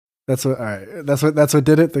That's what. All right. That's what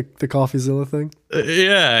did it. The CoffeeZilla thing.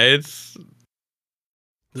 Yeah,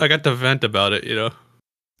 I got to vent about it.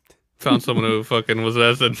 Found someone who fucking was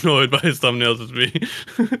as annoyed by his thumbnails as me.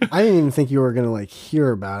 I didn't even think you were gonna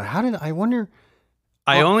hear about it. How did I wonder?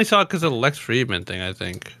 I only saw it because of the Lex Friedman thing. I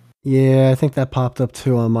think. Yeah, I think that popped up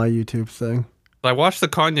too on my YouTube thing. I watched the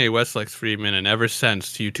Kanye West Lex Friedman, and ever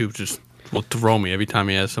since YouTube just will throw me every time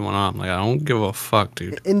he has someone on. I'm like, I don't give a fuck,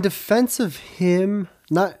 dude. In defense of him.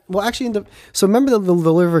 So remember the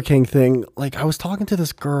Liver King thing? I was talking to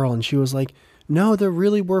this girl and she was like, no, there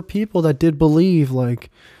really were people that did believe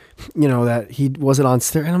that he wasn't on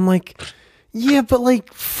steroids. And I'm like, yeah, but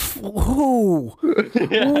who?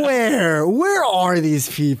 Yeah. Where are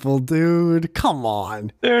these people, dude? Come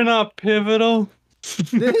on. They're not pivotal.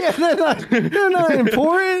 Yeah, they're not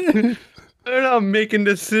important. They're not making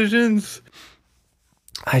decisions.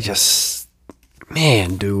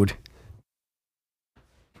 Man, dude.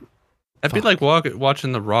 That'd be like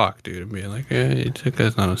watching The Rock, dude, and being like, yeah, that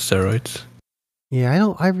guy's not on steroids.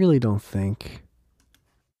 Yeah, I really don't think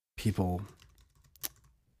people.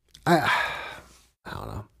 I don't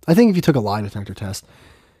know. I think if you took a lie detector test,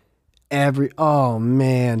 oh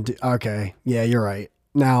man, okay, yeah, you're right.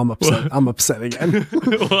 Now I'm upset. I'm upset again.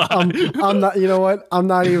 I'm not. You know what? I'm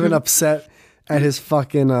not even upset at his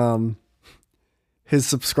fucking his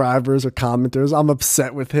subscribers or commenters. I'm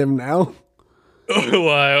upset with him now.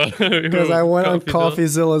 Why? Because I went on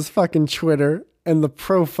CoffeeZilla's fucking Twitter and the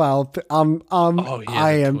profile. I'm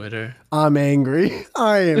angry. I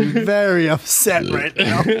am very upset right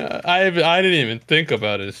now. I didn't even think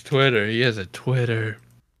about his Twitter. He has a Twitter.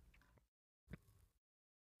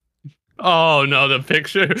 Oh no, the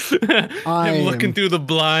picture. Him looking through the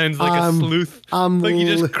blinds like a sleuth. He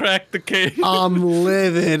just cracked the case. I'm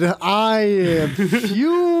livid. I am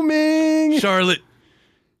fuming. Charlotte,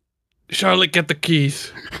 get the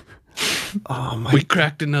keys. Oh my! We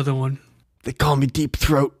cracked another one. They call me Deep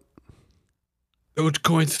Throat.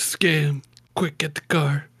 Dogecoin's a scam. Quick, get the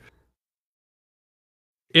car.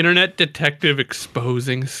 Internet detective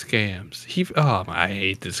exposing scams. I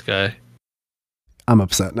hate this guy. I'm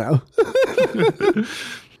upset now.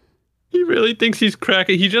 He really thinks he's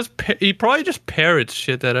cracking. He probably just parrots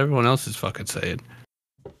shit that everyone else is fucking saying.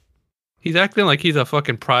 He's acting like he's a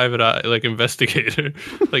fucking private eye, investigator.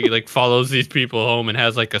 He follows these people home and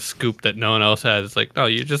has a scoop that no one else has. It's like, no,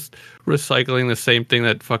 you're just recycling the same thing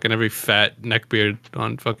that fucking every fat neckbeard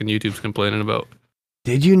on fucking YouTube's complaining about.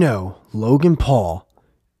 Did you know Logan Paul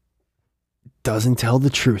doesn't tell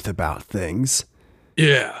the truth about things?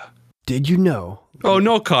 Yeah. Did you know? Oh,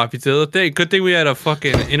 no copy to the thing. Good thing we had a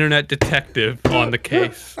fucking internet detective on the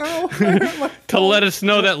case to let us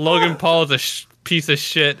know that Logan Paul is a piece of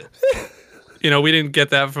shit. We didn't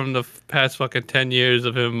get that from the past fucking 10 years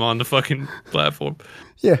of him on the fucking platform.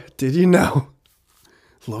 Yeah, did you know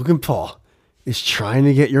Logan Paul is trying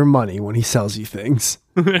to get your money when he sells you things?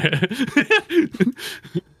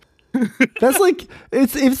 That's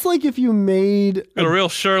it's like if you made a real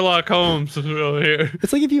Sherlock Holmes over here.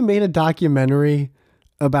 It's like if you made a documentary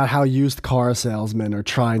about how used car salesmen are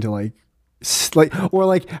trying to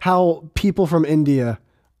or how people from India,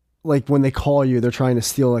 when they call you, they're trying to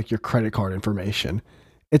steal your credit card information.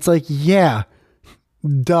 It's yeah,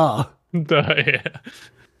 duh. Yeah.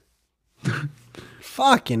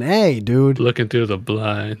 Fucking A, dude. Looking through the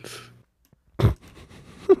blinds.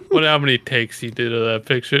 How many takes he did of that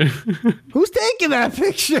picture? Who's taking that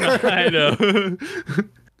picture? I know.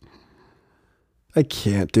 I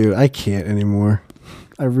can't, dude. I can't anymore.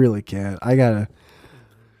 I really can't. I gotta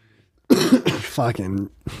fucking.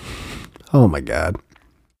 Oh my god.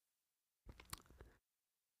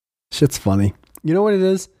 Shit's funny. You know what it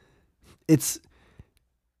is? It's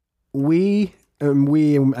I mean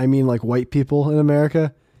white people in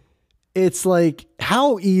America. It's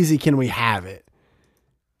how easy can we have it?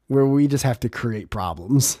 Where we just have to create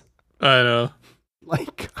problems. I know.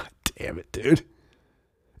 God damn it, dude.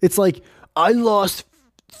 It's I lost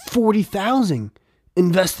 40,000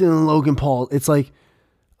 invested in Logan Paul. It's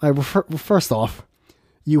first off,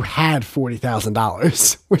 you had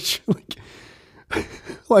 $40,000, which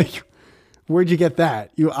where'd you get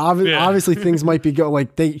that? You obviously things might be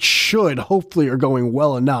they should hopefully are going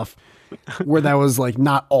well enough where that was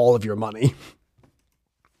not all of your money.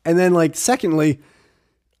 And then secondly,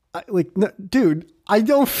 no, dude, I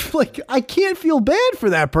don't I can't feel bad for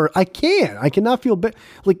that person. I cannot feel bad.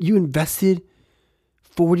 You invested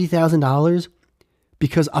 $40,000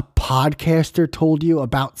 because a podcaster told you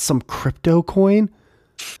about some crypto coin.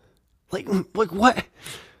 What?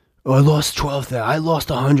 Oh, I lost 12,000. I lost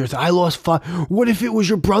 100,000. I lost 5. What if it was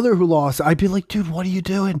your brother who lost? I'd be like, dude, what are you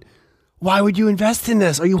doing? Why would you invest in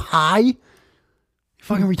this? Are you high? You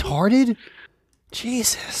fucking retarded?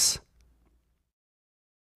 Jesus.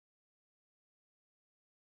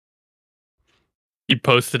 He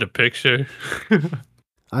posted a picture.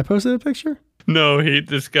 I posted a picture? No,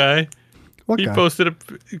 this guy. What he guy? posted a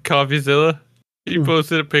Coffeezilla. He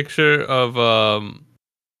posted a picture of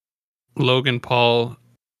Logan Paul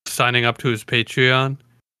signing up to his Patreon.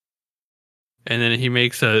 And then he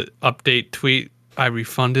makes a update tweet. I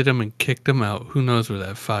refunded him and kicked him out. Who knows where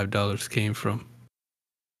that $5 came from?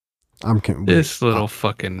 This little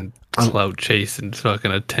fucking clout chasing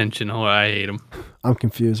fucking attention. Oh, I hate him. I'm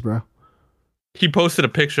confused, bro. He posted a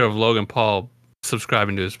picture of Logan Paul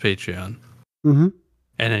subscribing to his Patreon. Mm-hmm.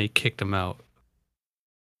 And then he kicked him out.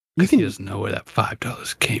 Because he doesn't know where that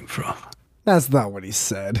 $5 came from. That's not what he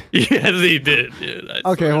said. Yes, he did. Dude.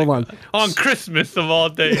 Okay, hold on. On Christmas of all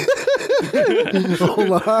days.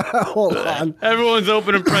 Hold on. Everyone's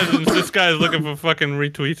opening presents. This guy's looking for fucking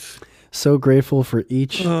retweets. So grateful for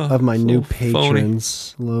each of my new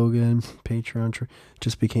patrons. Phony. Logan, Patreon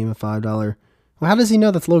just became a $5. Well, how does he know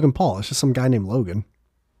that's Logan Paul? It's just some guy named Logan.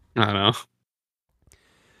 I don't know.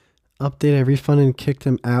 Update, I refunded and kicked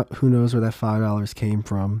him out. Who knows where that $5 came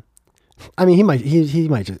from? I mean, he might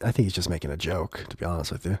just, I think he's just making a joke, to be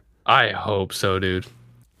honest with you. I hope so, dude.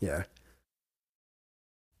 Yeah.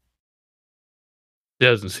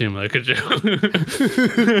 Doesn't seem like a joke.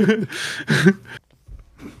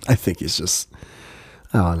 I think he's just,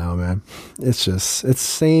 I don't know, man. It's just the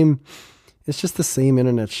same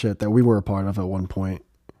internet shit that we were a part of at one point.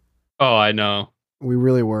 Oh, I know. We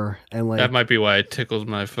really were. And like, that might be why it tickles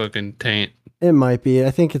my fucking taint. It might be.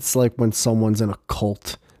 I think it's like when someone's in a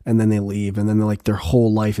cult and then they leave and then like their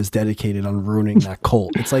whole life is dedicated on ruining that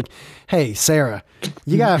cult. It's like, hey, Sarah,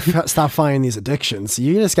 you gotta stop finding these addictions.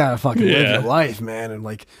 You just gotta fucking live your life, man, and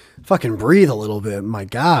like fucking breathe a little bit. My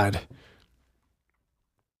God.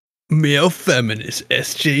 Male feminist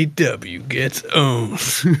SJW gets owned.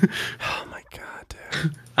 Oh my God,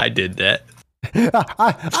 dude. I did that.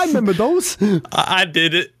 I remember those. I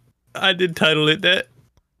did it. I did title it that.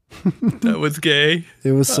 That was gay.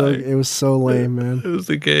 It was so lame, man. It was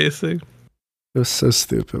the gayest thing. It was so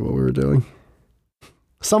stupid what we were doing.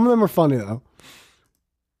 Some of them were funny though.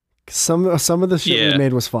 Some of the shit we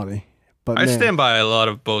made was funny. But I stand by a lot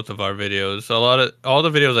of both of our videos. All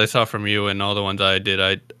the videos I saw from you and all the ones I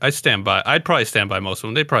did, I stand by. I'd probably stand by most of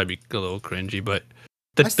them. They'd probably be a little cringy, but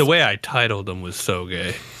the way I titled them was so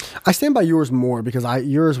gay. I stand by yours more because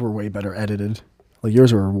yours were way better edited. Like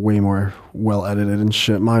yours were way more well edited and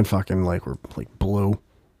shit. Mine fucking were like blue,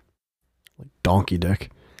 like donkey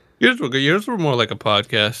dick. Yours were more like a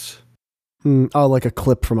podcast. Oh, like a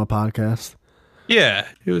clip from a podcast. Yeah,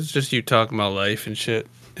 it was just you talking about life and shit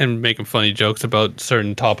and making funny jokes about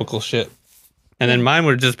certain topical shit. And then mine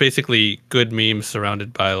were just basically good memes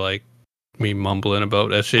surrounded by like me mumbling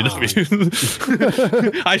about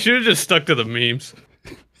SJW. I should have just stuck to the memes.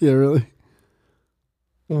 Yeah, really.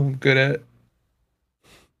 I'm good at it.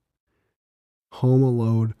 Home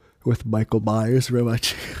Alone with Michael Myers.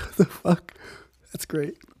 What the fuck? That's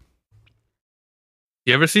great.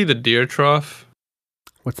 You ever see the Deer Trough?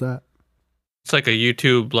 What's that? It's like a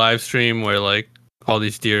YouTube live stream where like all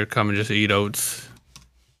these deer come and just eat oats.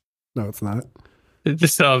 No, it's not. It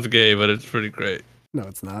just sounds gay, but it's pretty great. No,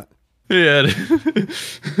 it's not. Yeah.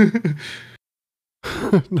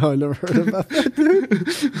 No, I never heard about that,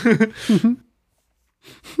 dude.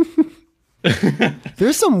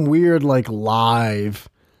 There's some weird like live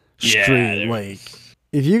stream. Like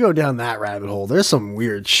if you go down that rabbit hole, there's some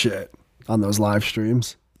weird shit on those live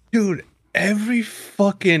streams. Dude, every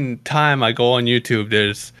fucking time I go on YouTube,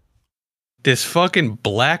 there's this fucking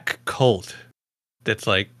black cult that's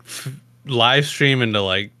like live streaming to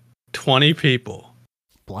like 20 people.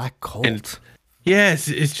 Black cult? And yes,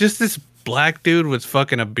 it's just this black dude with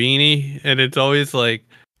fucking a beanie, and it's always like...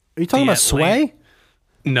 Are you talking about Sway?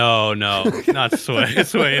 No, not Sway.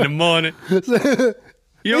 Sway in the morning.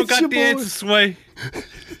 You don't got the answers, Sway.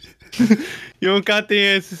 You don't got the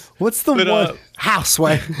answers. What's the one? How,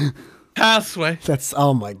 Sway? How, Sway? That's,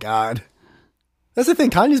 oh my God. That's the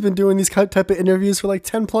thing. Kanye's been doing these type of interviews for like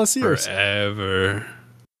 10 plus years. Forever.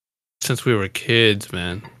 Since we were kids,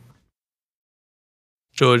 man.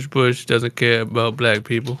 George Bush doesn't care about black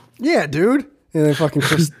people. Yeah, dude. And then fucking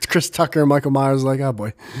Chris Tucker and Michael Myers like, oh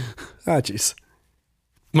boy. Ah, jeez.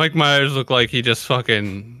 Mike Myers looked like he just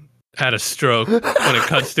fucking had a stroke when it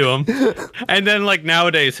cuts to him. And then like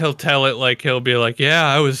nowadays he'll tell it like he'll be like, yeah,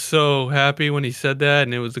 I was so happy when he said that.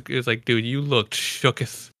 And it was like, dude, you looked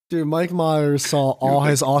shooketh. Dude, Mike Myers saw all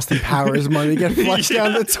his Austin Powers money get flushed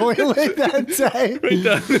down the toilet that day. Right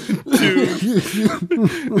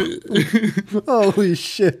down. Holy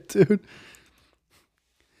shit, dude.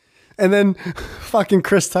 And then fucking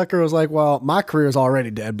Chris Tucker was like, well, my career's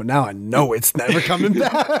already dead, but now I know it's never coming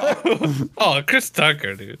back. Oh, Chris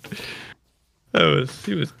Tucker, dude.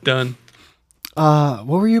 He was done. What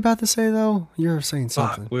were you about to say, though? You were saying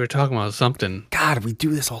something. We were talking about something. God, we do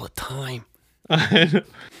this all the time.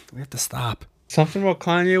 We have to stop. Something about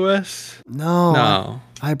Kanye West? No.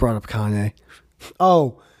 I brought up Kanye.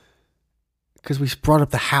 Oh, because we brought up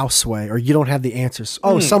the Houseway, or you don't have the answers.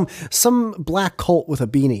 Oh, some black cult with a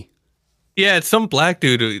beanie. Yeah, it's some black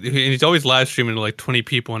dude, and he's always live streaming to like 20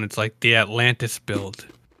 people, and it's like the Atlantis build.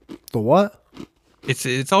 The what?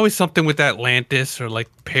 It's always something with Atlantis or like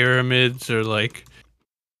pyramids or like,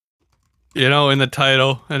 in the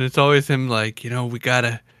title, and it's always him like,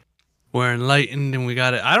 we're enlightened and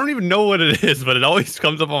I don't even know what it is, but it always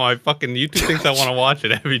comes up on my fucking YouTube things. I want to watch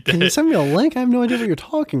it every day. Can you send me a link? I have no idea what you're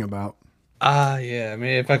talking about. Yeah,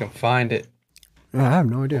 maybe if I can find it. I have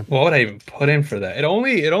no idea. What would I even put in for that? It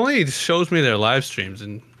only shows me their live streams,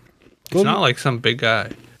 and it's not like some big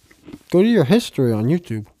guy. Go to your history on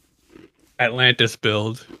YouTube. Atlantis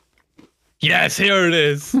build. Yes, here it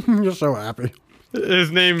is. You're so happy.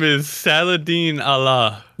 His name is Saladin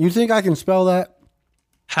Allah. You think I can spell that?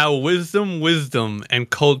 How wisdom, and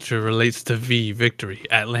culture relates to victory.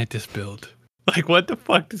 Atlantis build. Like, what the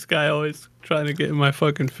fuck? This guy always trying to get in my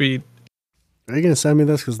fucking feed. Are you going to send me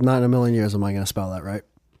this? Because not in a million years am I going to spell that right.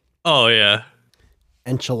 Oh, yeah.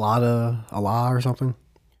 Enchilada Allah or something?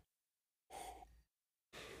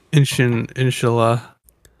 Inshallah.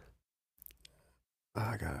 Oh,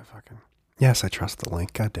 I got it. Fucking. Yes, I trust the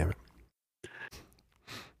link. God damn it.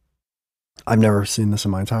 I've never seen this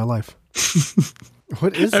in my entire life.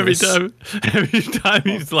 What is every this? Every time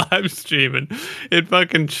he's live streaming, it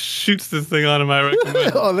fucking shoots this thing on him. I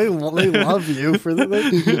recommend. Oh, they love you for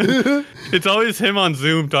the. It's always him on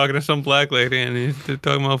Zoom talking to some black lady, and they're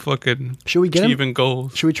talking about fucking achieving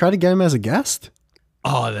goals. Should we try to get him as a guest?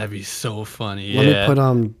 Oh, that'd be so funny. Let me put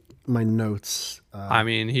on my notes. I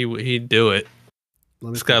mean, he'd do it.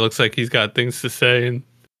 This guy looks like he's got things to say and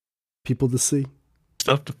people to see,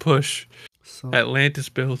 stuff to push. So, Atlantis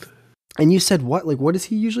build. And you said what? Like, what does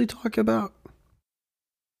he usually talk about?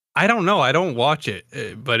 I don't know. I don't watch it,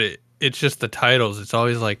 but it's just the titles. It's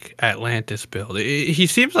always like Atlantis build. He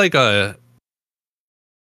seems like a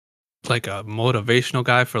motivational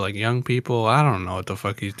guy for like young people. I don't know what the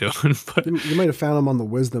fuck he's doing. But you might have found him on the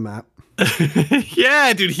Wisdom app.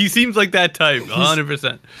 Yeah, dude. He seems like that type.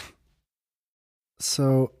 100%.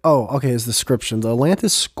 So, okay. His description: the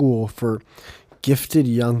Atlantis School for Gifted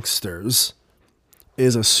Youngsters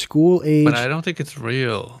is a school age. But I don't think it's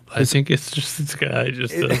real. I think it's just this guy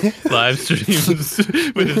just live streams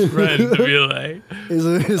with his friends to be like,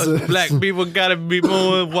 black people gotta be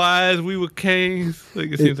more wise. We were kings.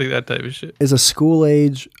 Like, it seems like that type of shit. Is a school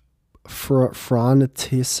age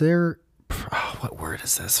frontier. What word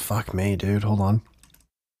is this? Fuck me, dude. Hold on.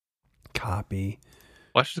 Copy.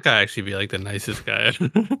 Watch this guy actually be like the nicest guy.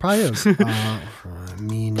 Probably is.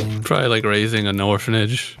 Meaning. Probably like raising an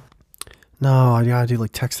orphanage. No, I gotta do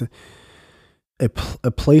like text. A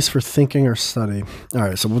place for thinking or study. All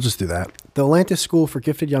right, so we'll just do that. The Atlantis School for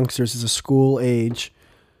Gifted Youngsters is a school age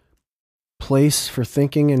place for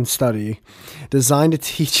thinking and study designed to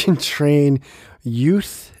teach and train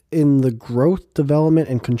youth in the growth, development,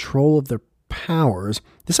 and control of their powers.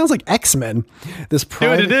 This sounds like X-Men. Dude,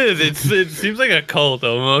 it is. It seems like a cult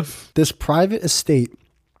almost. This private estate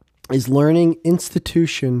is learning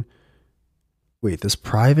institution. Wait, this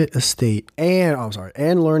private estate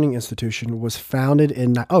and learning institution was founded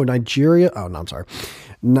in Nigeria. Oh no, I'm sorry,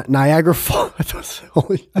 Niagara Falls.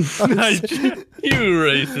 You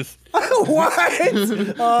racist.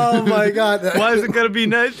 What? Oh my God! Why is it gotta be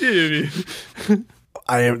Nigeria?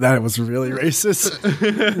 That was really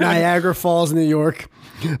racist. Niagara Falls, New York,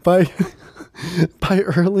 by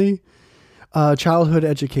early childhood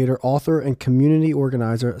educator, author, and community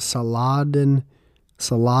organizer Saladin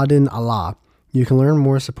Allah. You can learn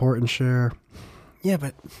more, support, and share. Yeah,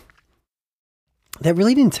 but that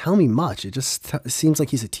really didn't tell me much. It just seems like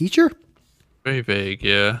he's a teacher. Very vague,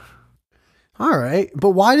 yeah. All right,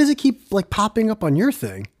 but why does it keep like popping up on your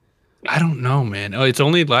thing? I don't know, man. Oh, it's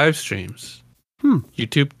only live streams.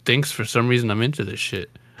 YouTube thinks for some reason I'm into this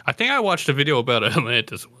shit. I think I watched a video about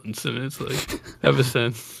Atlantis once, and it's like ever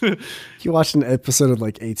since. You watched an episode of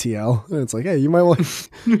like ATL, and it's like, hey, you might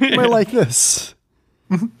like this.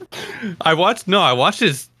 I watched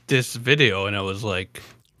this video, and I was like,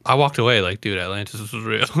 I walked away like, dude, Atlantis was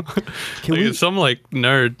real. Can like, some like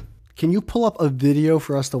nerd Can you pull up a video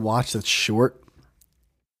for us to watch that's short?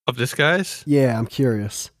 of this guy's. Yeah, I'm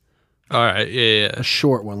curious. All right, yeah. A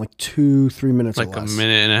short one, like 2-3 minutes or Like less. a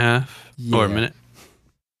minute and a half or a minute.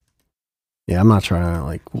 Yeah, I'm not trying to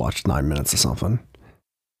like watch 9 minutes or something.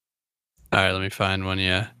 All right, let me find one.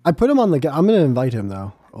 Yeah, I put him on the. I'm gonna invite him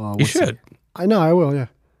though. you should. I know I will. Yeah,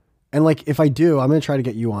 and like if I do, I'm gonna try to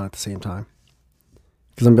get you on at the same time.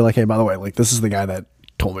 Because I'm gonna be like, hey, by the way, like this is the guy that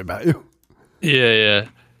told me about you. Yeah.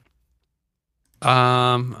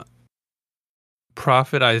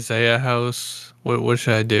 Prophet Isaiah House. What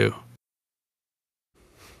should I do?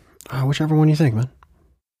 Whichever one you think, man.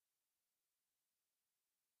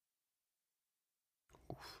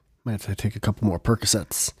 Might have to take a couple more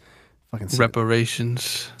Percocets. Fucking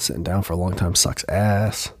Reparations. Sitting down for a long time sucks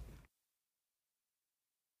ass.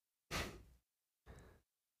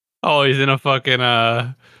 Oh, he's in a fucking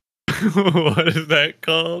what is that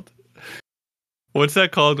called? What's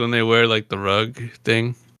that called when they wear like the rug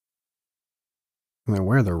thing? And they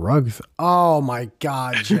wear the rug. Oh my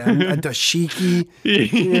god, Jem. A dashiki.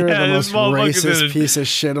 You're the most racist piece of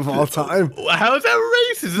shit of all time. How is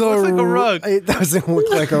that racist? It looks like a rug. It doesn't look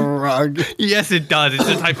like a rug. Yes, it does. It's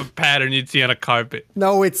the type of pattern you'd see on a carpet.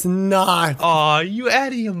 No, it's not. Oh, you out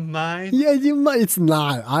of your mind? Yeah, you might. It's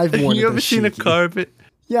not. I've worn You ever seen a carpet?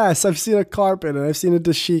 Yes, I've seen a carpet and I've seen a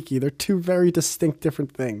dashiki. They're two very distinct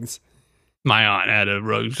different things. My aunt had a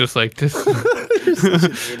rug just like this. You're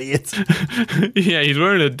such an idiot. Yeah, he's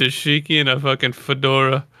wearing a dashiki and a fucking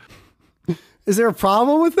fedora. Is there a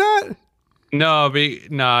problem with that? No,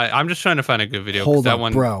 I'm just trying to find a good video. Hold that up,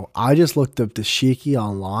 one... bro. I just looked up dashiki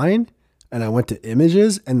online and I went to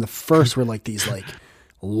images and the first were like these like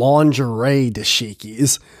lingerie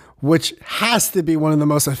dashikis, which has to be one of the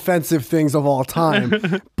most offensive things of all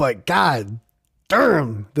time. But god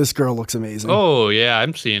damn, this girl looks amazing. Oh, yeah,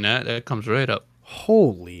 I'm seeing that. That comes right up.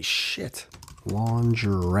 Holy shit.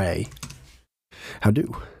 Lingerie. How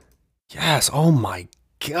do? Yes. Oh my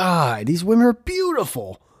god. These women are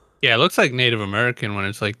beautiful. Yeah, it looks like Native American when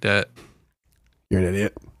it's like that. You're an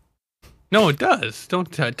idiot. No, it does.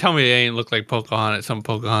 Don't tell me they ain't look like Pocahontas. Some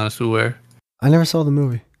Pocahontas who wear. I never saw the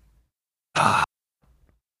movie. Ah.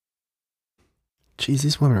 Jeez,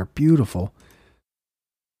 these women are beautiful.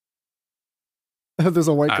 If there's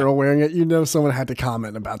a white girl wearing it, you know someone had to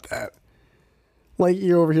comment about that. Like,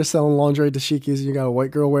 you're over here selling lingerie dashikis and you got a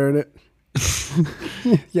white girl wearing it.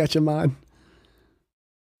 Yeah, your mind.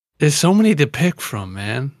 There's so many to pick from,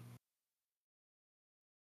 man.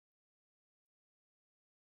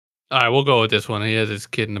 All right, we'll go with this one. He has his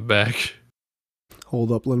kid in the back.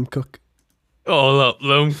 Hold up, let him cook. Hold up,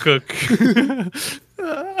 let him cook.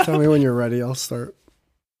 Tell me when you're ready. I'll start.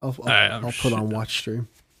 I'll right, put on watch stream.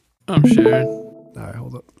 I'm sharing. All right,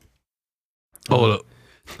 hold up. Hold up.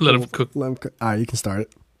 Let him cook. Let him cook. All right, you can start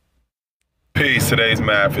it. Peace. Today's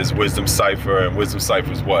math is Wisdom Cipher, and Wisdom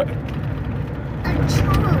Cipher is what?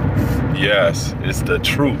 Truth. Yes, it's the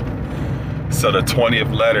truth. So the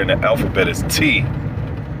 20th letter in the alphabet is T.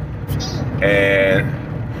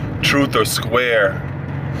 And truth or square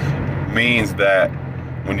means that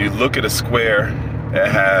when you look at a square, it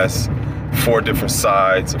has 4 different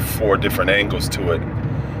sides, 4 different angles to it.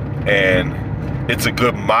 And it's a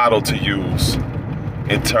good model to use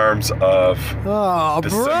in terms of oh,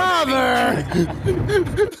 brother!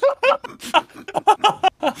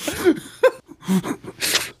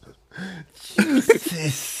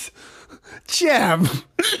 Jesus. Jem,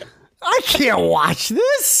 I can't watch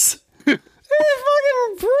this. It's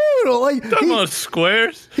fucking brutal. Like, Talking about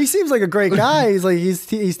squares? He seems like a great guy. He's like he's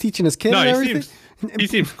teaching his kid and everything. He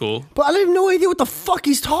seems cool. But I have no idea what the fuck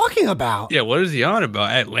he's talking about. Yeah, what is he on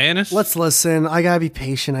about? Atlantis? Let's listen. I gotta be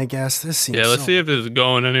patient, I guess. This seems let's see if this is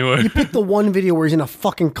going anywhere. You picked the one video where he's in a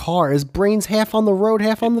fucking car. His brain's half on the road,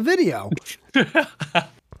 half on the video.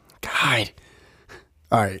 God.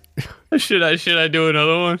 All right. Should I do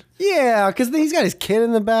another one? Yeah, because he's got his kid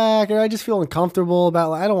in the back, and I just feel uncomfortable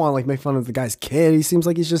about. Like, I don't want to like make fun of the guy's kid. He seems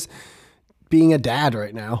like he's just being a dad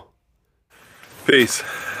right now. Peace.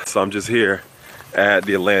 So I'm just here at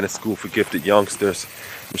the Atlanta School for Gifted Youngsters.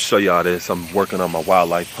 I'm gonna show y'all this. I'm working on my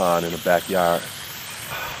wildlife pond in the backyard.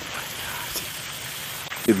 Oh my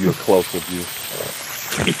God. Give you a closer view.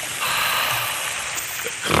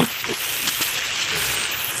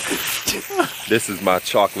 This is my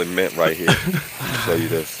chocolate mint right here. Let me show you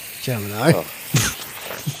this. Gemineye.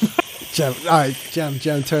 All right,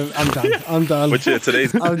 Jem, turn. I'm done. I'm done. But yeah,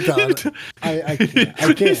 today's. I'm done. I can't.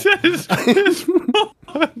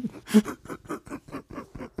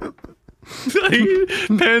 He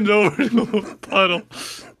pans over to a puddle.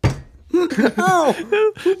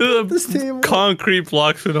 Oh, this table. Concrete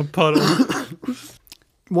blocks in a puddle.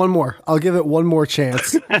 One more. I'll give it one more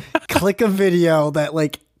chance. Click a video that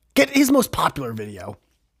get his most popular video.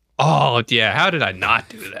 Oh yeah, how did I not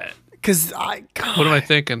do that? Because what am I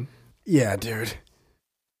thinking? Yeah, dude.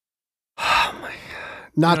 Oh my god.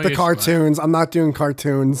 Not the cartoons. Smart. I'm not doing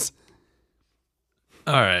cartoons.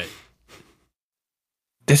 All right.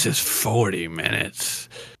 This is 40 minutes.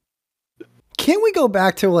 Can't we go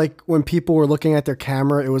back to when people were looking at their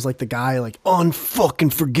camera? It was the guy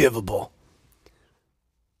unfucking forgivable.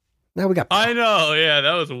 Now we got. I know. Yeah,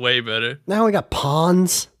 that was way better. Now we got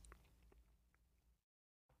pawns.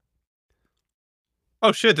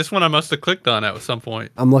 Oh shit! This one I must have clicked on at some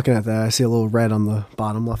point. I'm looking at that. I see a little red on the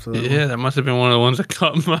bottom left of it. Yeah, that must have been one of the ones that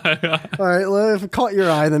caught my eye. All right, well, if it caught your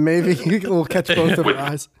eye, then maybe we'll catch both of our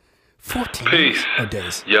eyes. 14 Peace.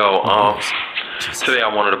 Days. Yo, today I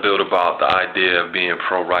wanted to build about the idea of being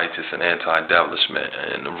pro-righteous and anti-establishment.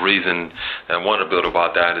 And the reason that I wanted to build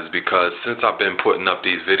about that is because since I've been putting up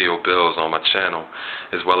these video bills on my channel,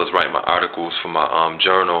 as well as writing my articles for my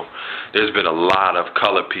journal, there's been a lot of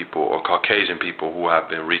colored people or Caucasian people who have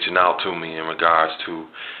been reaching out to me in regards to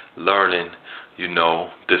learning,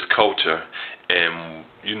 this culture. And,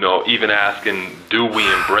 even asking, do we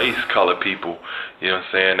embrace colored people,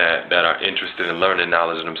 that are interested in learning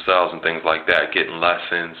knowledge of themselves and things like that, getting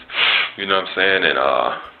lessons, and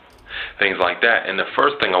things like that. And the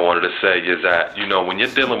first thing I wanted to say is that, when you're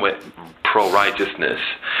dealing with pro-righteousness,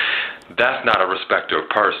 that's not a respecter of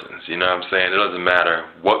persons, It doesn't matter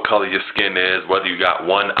what color your skin is, whether you got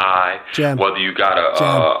one eye, whether you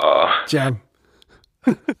got Jam.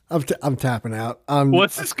 I'm tapping out.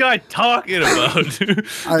 What's this guy talking about?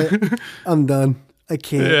 I'm done. I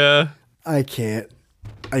can't. Yeah. I can't.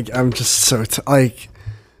 I'm just so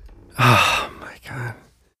oh my god.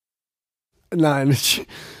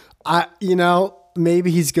 Maybe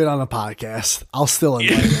he's good on a podcast. I'll still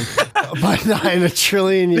invite him. But not in a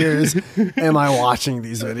trillion years am I watching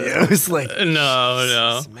these videos.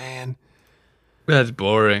 No. Man. That's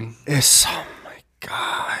boring. Oh my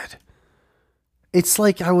god. It's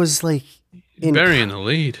I was in burying the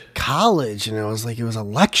lead. College, and it was a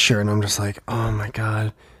lecture, and I'm just oh my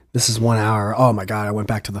god, this is 1 hour. Oh my god, I went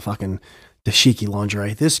back to the dashiki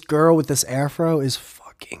lingerie. This girl with this afro is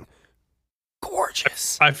fucking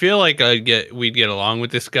gorgeous. I feel like we'd get along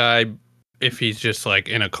with this guy if he's just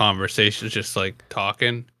in a conversation, just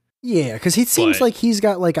talking. Yeah, because he seems like he's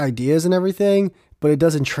got ideas and everything, but it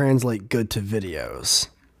doesn't translate good to videos.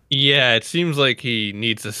 Yeah, it seems like he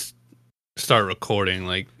needs to start recording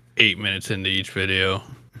 8 minutes into each video.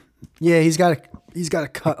 Yeah, he's got to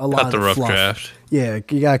cut a lot of the rough fluff. Draft. Yeah,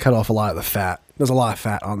 you got to cut off a lot of the fat. There's a lot of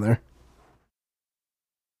fat on there.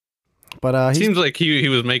 But seems like he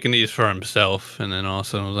was making these for himself, and then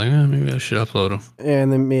also was maybe I should upload them.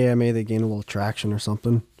 And then maybe they gained a little traction or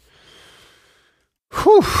something.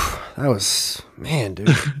 Whew, that was dude.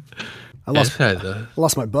 I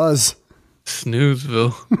lost my buzz.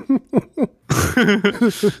 Snoozeville.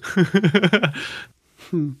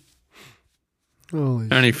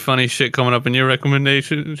 Any funny shit coming up in your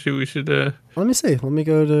recommendation? We should let me see. Let me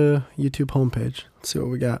go to YouTube homepage. Let's see what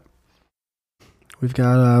we got. We've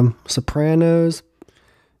got Sopranos,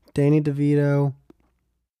 Danny DeVito,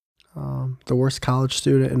 The Worst College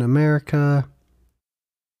Student in America.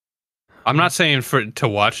 I'm not saying to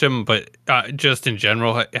watch them, but just in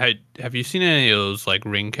general, have you seen any of those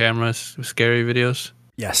Ring cameras scary videos?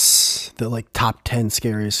 Yes, the top 10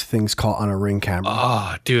 scariest things caught on a Ring camera.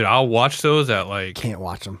 Oh, dude, I'll watch those at can't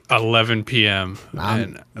watch them 11 p.m.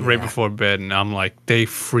 and right before bed, and I'm they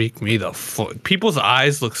freak me the fuck. People's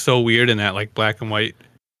eyes look so weird in that black and white.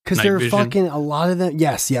 Because they're fucking a lot of them.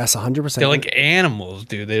 Yes, 100%. They're like animals,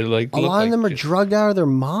 dude. They're a lot of them are drugged out of their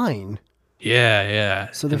mind.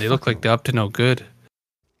 Yeah. So they look like they're up to no good.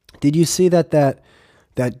 Did you see that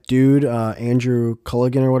dude, Andrew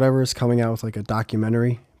Culligan or whatever, is coming out with a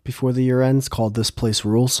documentary before the year ends called This Place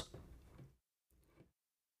Rules?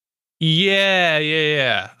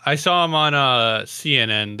 Yeah. I saw him on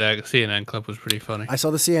CNN. That CNN clip was pretty funny. I saw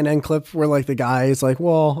the CNN clip where the guy is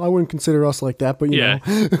well, I wouldn't consider us like that, but you know,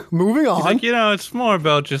 moving on. He's it's more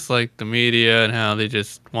about just the media and how they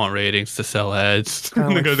just want ratings to sell ads. No,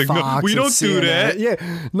 we don't do that. Yeah,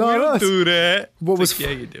 no, we don't do that. Yeah,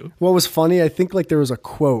 you do. What was funny? I think there was a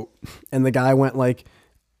quote, and the guy went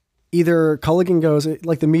either Culligan goes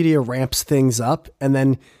the media ramps things up, and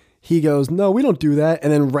then he goes, no, we don't do that.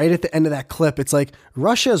 And then right at the end of that clip, it's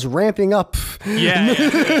Russia's ramping up. Yeah,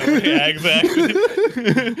 exactly.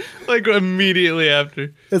 Immediately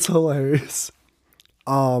after. It's hilarious.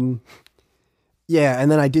 Yeah,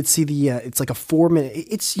 and then I did see the. It's like a 4-minute.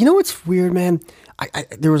 It's what's weird, man.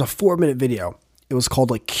 There was a 4-minute video. It was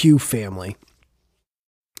called like Q Family.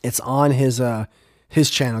 It's on his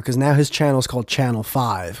channel because now his channel is called Channel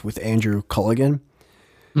 5 with Andrew Culligan.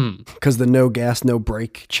 Because the No Gas No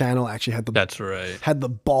Break channel actually had the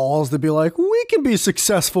balls to be like, we can be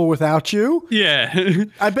successful without you. Yeah,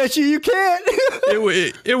 I bet you can't.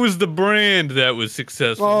 it was the brand that was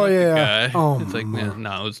successful. Oh yeah, the guy. Oh, it's like man,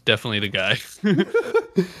 no, it's definitely the guy.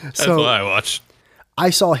 That's what I watched. I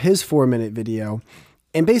saw his 4-minute video,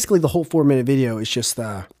 and basically the whole 4-minute video is just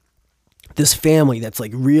this family that's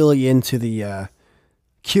like really into the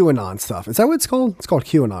QAnon stuff. Is that what it's called? It's called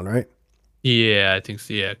QAnon, right? Yeah, I think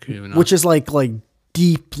so. Yeah, QAnon. Which is like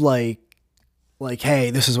deep, like, hey,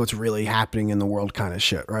 this is what's really happening in the world kind of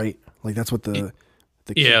shit, right? Like that's what the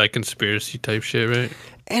like conspiracy type shit, right?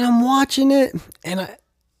 And I'm watching it, and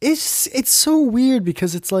it's so weird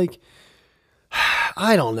because it's like,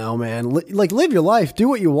 I don't know, man. Like live your life, do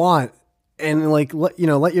what you want, and like let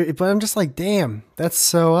your. But I'm just like, damn, that's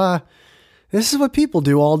so. This is what people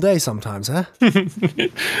do all day sometimes, huh?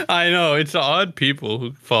 I know. It's odd people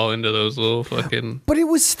who fall into those little fucking... But it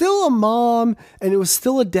was still a mom, and it was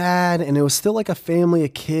still a dad, and it was still like a family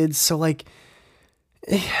of kids. So like,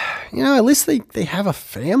 at least they have a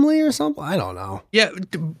family or something. I don't know. Yeah,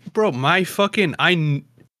 bro, I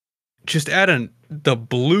just out the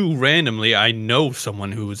blue randomly, I know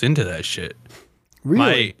someone who was into that shit.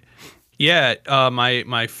 Really?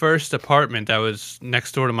 My first apartment that was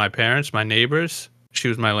next door to my parents, my neighbors. She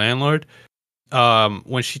was my landlord.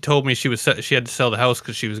 When she told me she had to sell the house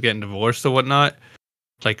because she was getting divorced or whatnot,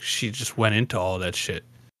 like she just went into all that shit.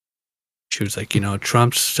 She was like,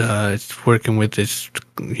 Trump's working with this,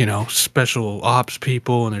 special ops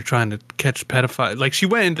people, and they're trying to catch pedophiles. Like she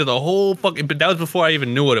went into the whole fucking. But that was before I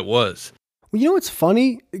even knew what it was. Well, you know what's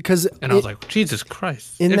funny? I was like, Jesus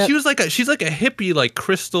Christ. And she's like a hippie, like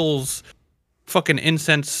crystals, fucking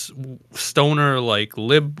incense stoner, like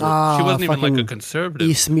lib. She wasn't even like a conservative.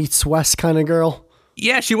 East meets West kind of girl.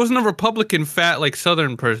 Yeah, she wasn't a Republican fat, like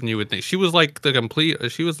Southern person you would think. She was like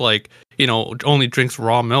she was like, only drinks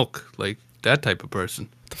raw milk, like that type of person.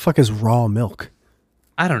 The fuck is raw milk?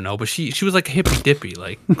 I don't know, but she was like hippy dippy,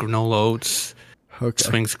 like granola oats. Okay.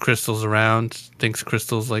 Swings crystals around, thinks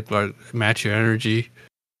crystals like match your energy.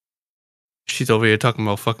 She's over here talking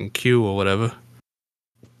about fucking Q or whatever.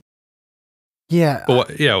 Yeah. But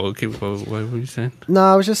what were you saying? No,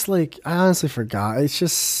 I was just like, I honestly forgot. It's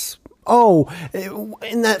just,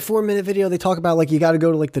 in that 4-minute video, they talk about like you got to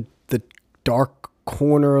go to like the dark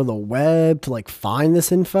corner of the web to like find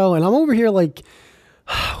this info. And I'm over here like,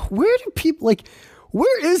 where do people like,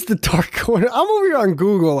 where is the dark corner? I'm over here on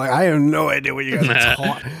Google. Like, I have no idea what you guys are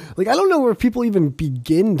talking. Like, I don't know where people even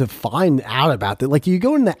begin to find out about that. Like, you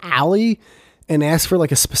go in the alley and ask for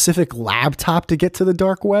like a specific laptop to get to the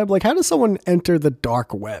dark web. Like, how does someone enter the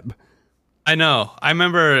dark web? I know. I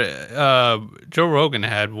remember Joe Rogan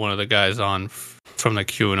had one of the guys on from the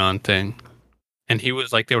QAnon thing. And he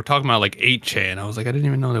was like, they were talking about like 8chan. I was like, I didn't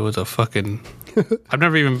even know there was a fucking... I've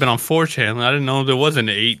never even been on 4chan. I didn't know there was an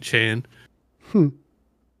 8chan.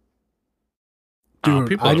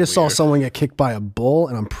 Dude, I just saw someone get kicked by a bull,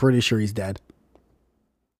 and I'm pretty sure he's dead.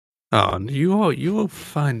 Oh, you will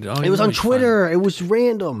find... it was on Twitter. It was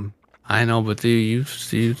random. I know, but they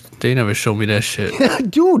never showed me that shit.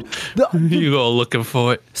 Dude. You go looking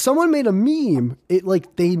for it. Someone made a meme. It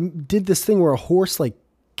like they did this thing where a horse like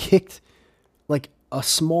kicked like a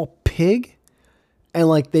small pig, and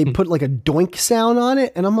like they put like a doink sound on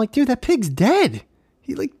it, and I'm like, dude, that pig's dead.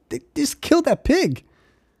 They just killed that pig.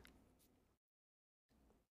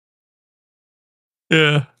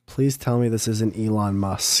 Yeah. Please tell me this isn't Elon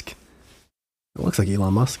Musk. It looks like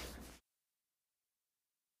Elon Musk.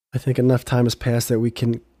 I think enough time has passed that we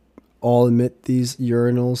can all admit these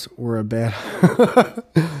urinals were a bad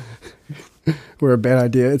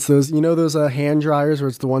idea. It's those, those hand dryers where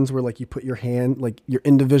it's the ones where like you put your hand, like your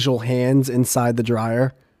individual hands inside the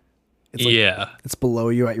dryer. It's like, it's below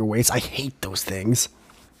you at your waist. I hate those things.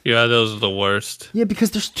 Yeah, those are the worst. Yeah,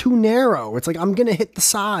 because they're too narrow. It's like I'm going to hit the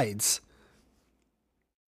sides.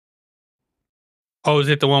 Oh, is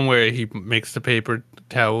it the one where he makes the paper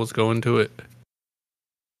towels go into it?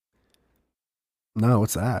 No,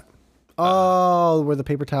 what's that? Oh, where the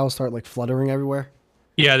paper towels start like fluttering everywhere?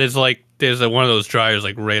 Yeah, there's one of those dryers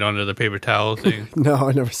like right under the paper towel thing. No,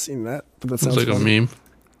 I've never seen that. But that sounds like funny. A meme.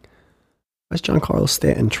 Why's Giancarlo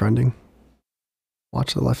Stanton trending?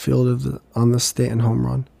 Watch the left field on the Stanton home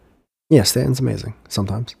run. Yeah, Stanton's amazing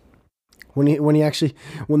sometimes. When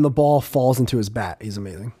the ball falls into his bat, he's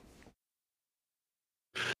amazing.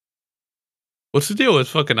 What's the deal with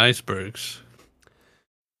fucking icebergs?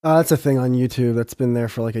 That's a thing on YouTube that's been there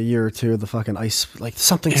for like a year or two. The fucking ice, like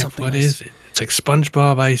something. What ice. is it? It's like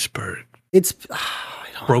SpongeBob iceberg. It's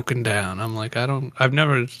broken down. I'm like, I've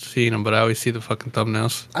never seen them, but I always see the fucking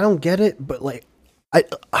thumbnails. I don't get it, but like, I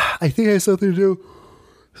think it has something to do.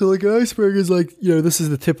 So like an iceberg is like, you know, this is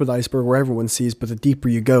the tip of the iceberg where everyone sees, but the deeper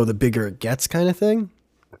you go, the bigger it gets, kind of thing.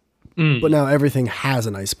 But now everything has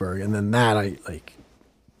an iceberg, and then that I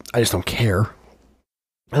just don't care.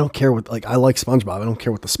 I don't care what, like, I like SpongeBob. I don't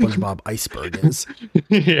care what the SpongeBob iceberg is.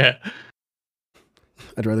 Yeah.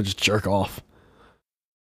 I'd rather just jerk off.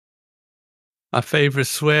 My favorite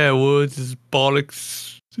swear words is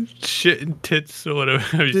bollocks, shit, and tits, or whatever.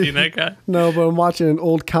 Have you seen that guy? No, but I'm watching an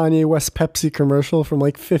old Kanye West Pepsi commercial from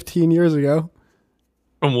like 15 years ago.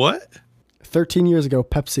 From what? 13 years ago,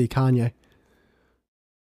 Pepsi, Kanye.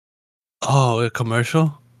 Oh, a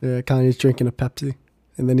commercial? Yeah, Kanye's drinking a Pepsi.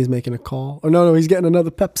 And then he's making a call. Oh, no, he's getting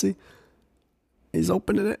another Pepsi. He's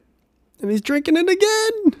opening it. And he's drinking it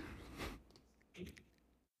again.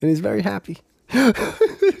 And he's very happy.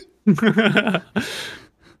 It's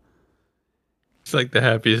like the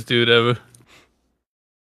happiest dude ever.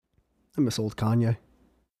 I miss old Kanye.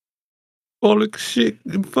 Bollocks, shit,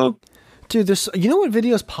 and fuck. Dude, there's, you know what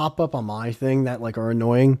videos pop up on my thing that like are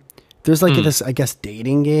annoying? There's like this, I guess,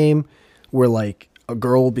 dating game where like a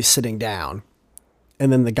girl will be sitting down and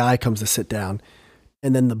then the guy comes to sit down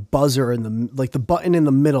and then the buzzer in the, like the button in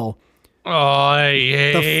the middle. Oh, I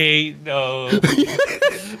hate those.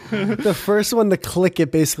 The first one to click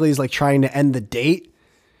it basically is like trying to end the date.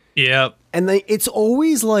 Yep. And then it's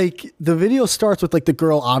always like the video starts with like the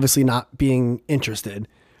girl obviously not being interested,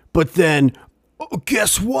 but then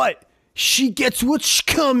guess what? She gets what's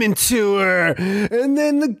coming to her, and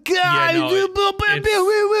then the guy.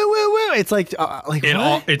 It's like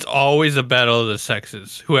it's always a battle of the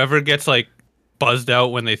sexes. Whoever gets like buzzed out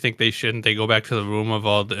when they think they shouldn't, they go back to the room of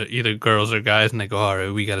all the either girls or guys, and they go, "All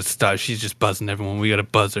right, we gotta stop. She's just buzzing everyone. We gotta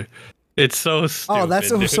buzz her." It's so stupid. Oh, that's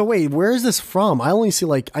so. Wait, where is this from? I only see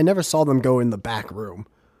like I never saw them go in the back room.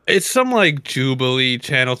 It's some like Jubilee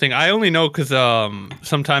channel thing. I only know because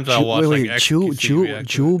sometimes I'll watch like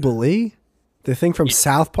Jubilee, the thing from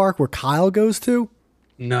South Park where Kyle goes to.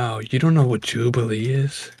 No, you don't know what Jubilee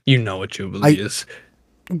is. You know what Jubilee is.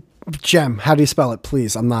 Gem, how do you spell it,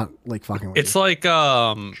 please? I'm not like fucking with it's like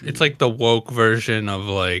it's like the woke version of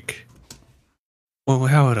like, well,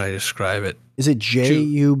 how would I describe it? Is it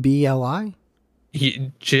Jubili?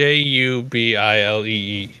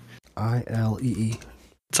 Jubilee. ILEE.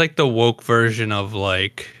 It's like the woke version of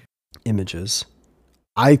like images.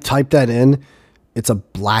 I typed that in. It's a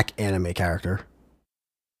black anime character.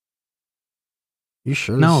 You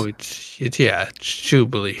sure? No, it's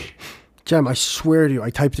Jubilee. Gem, I swear to you, I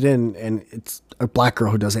typed it in and it's a black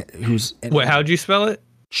girl who does it. Who's wait? How'd you spell it?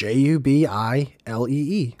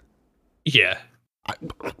 Jubilee. Yeah. I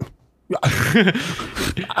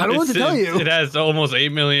don't know what to tell you. It has almost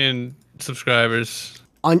 8 million subscribers.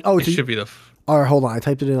 It should be the. All right, hold on. I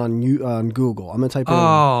typed it in on Google. I'm gonna type it in.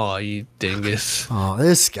 Oh, you dingus! Oh,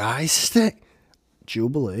 this guy's stick.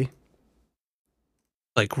 Jubilee.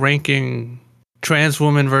 Like ranking trans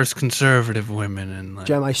women versus conservative women, and like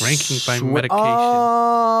Gem, ranking by medication.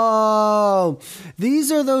 Oh,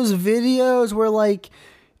 these are those videos where like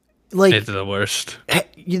it's the worst.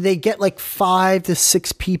 They get like 5 to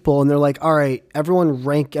 6 people, and they're like, "All right, everyone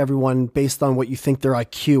rank everyone based on what you think their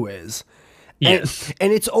IQ is." Yes,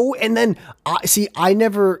 and it's and then I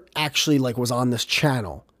never actually like was on this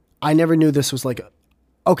channel. I never knew this was like.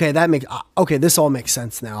 Okay, this all makes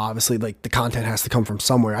sense now. Obviously, like the content has to come from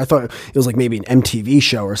somewhere. I thought it was like maybe an MTV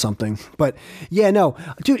show or something. But yeah, no,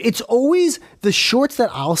 dude, it's always the shorts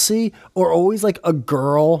that I'll see are always like a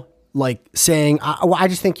girl like saying, I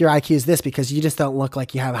just think your IQ is this because you just don't look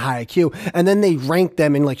like you have a high IQ. And then they rank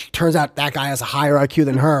them and like turns out that guy has a higher IQ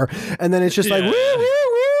than her. And then it's just like, woo, woo, woo.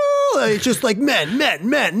 It's just like men,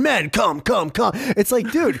 come. It's like,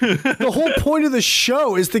 dude, the whole point of the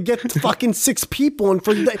show is to get fucking 6 people, and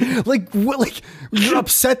for like you're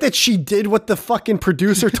upset that she did what the fucking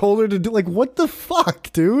producer told her to do. Like, what the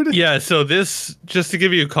fuck, dude? Yeah. So this, just to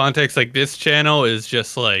give you context, like this channel is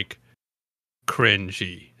just like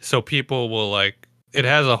cringy. So people will like, it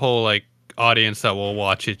has a whole like audience that will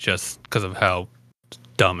watch it just because of how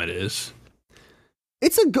dumb it is.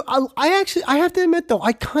 It's I have to admit though,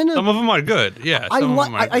 I kind of some of them are good. Yeah,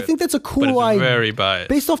 I think that's a cool idea. Very biased,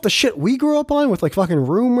 based off the shit we grew up on with like fucking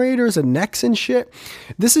Room Raiders and Nex and shit.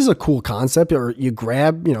 This is a cool concept. Or you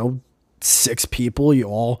grab 6 people, you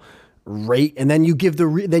all rate, and then you give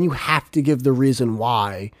then you have to give the reason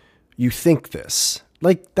why you think this.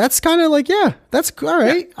 Like that's kind of like that's all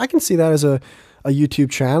right. Yeah. I can see that as a YouTube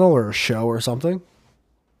channel or a show or something.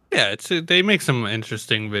 Yeah, they make some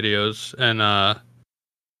interesting videos, and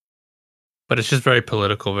but it's just very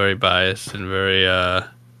political, very biased, and very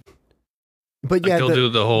But yeah, they'll do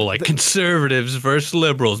the whole like conservatives versus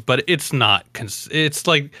liberals, but it's not. It's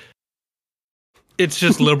like it's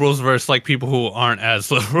just liberals versus like people who aren't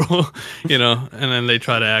as liberal, you know. And then they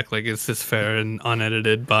try to act like it's this fair and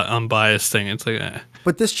unedited, but unbiased thing. It's like,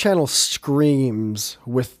 But this channel screams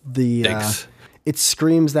with the. It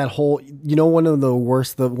screams that whole. You know, one of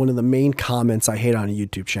the main comments I hate on a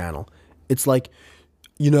YouTube channel. It's like,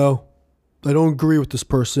 you know, I don't agree with this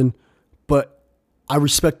person, but I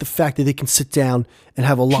respect the fact that they can sit down and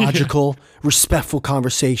have a logical, respectful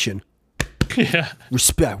conversation. Yeah.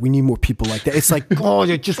 Respect. We need more people like that. It's like, oh,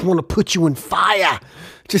 I just want to put you in fire. I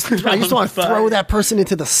just want to throw that person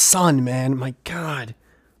into the sun, man. My God.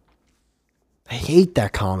 I hate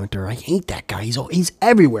that commenter. I hate that guy. He's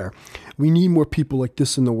everywhere. We need more people like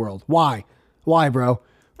this in the world. Why? Why, bro?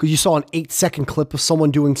 Because you saw an 8-second clip of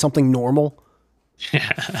someone doing something normal?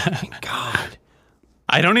 Yeah. My God.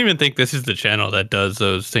 I don't even think this is the channel that does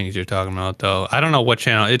those things you're talking about, though. I don't know what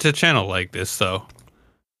channel. It's a channel like this, though.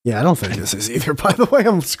 Yeah, I don't think this is either. By the way,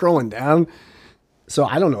 I'm scrolling down. So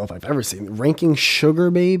I don't know if I've ever seen ranking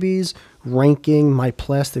sugar babies, ranking my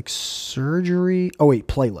plastic surgery. Oh, wait,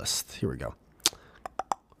 playlist. Here we go.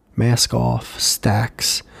 Mask off,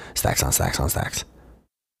 stacks on stacks on stacks.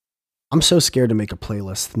 I'm so scared to make a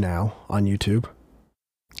playlist now on YouTube.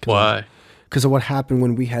 Why? Because of what happened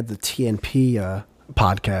when we had the TNP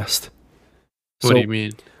podcast. What do you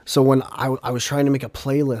mean? So when I was trying to make a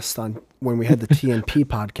playlist on when we had the TNP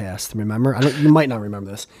podcast, remember? You might not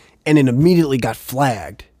remember this. And it immediately got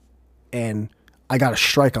flagged. And I got a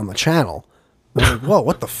strike on the channel. I was like, whoa,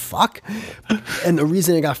 what the fuck? And the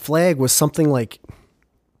reason it got flagged was something like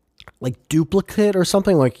duplicate or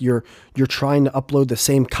something, like you're trying to upload the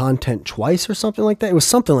same content twice or something like that. It was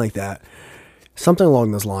something like that. Something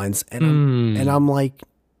along those lines. And I'm like,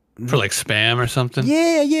 for like spam or something?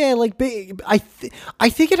 Yeah. Like, I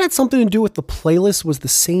think it had something to do with the playlist was the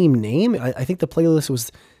same name. I think the playlist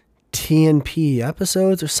was TNP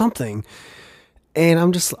episodes or something. And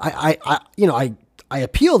I'm just, I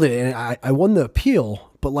appealed it and I won the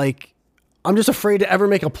appeal, but like, I'm just afraid to ever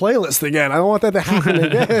make a playlist again. I don't want that to happen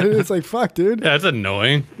again. It's like, fuck, dude. Yeah, that's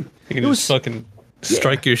annoying. You can just fucking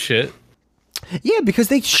strike your shit. Yeah, because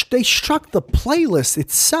they struck the playlist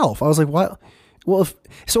itself. I was like, what? Well,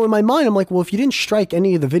 so in my mind, I'm like, well, if you didn't strike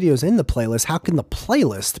any of the videos in the playlist, how can the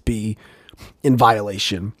playlist be in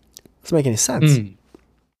violation? Doesn't make any sense.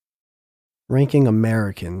 Ranking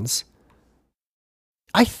Americans.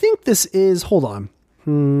 I think this is, hold on.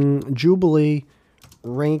 Jubilee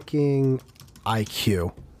ranking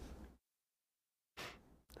IQ.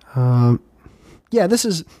 Yeah, this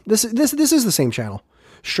is the same channel.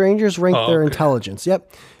 Strangers rank their intelligence.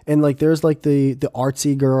 Yep. And like there's like the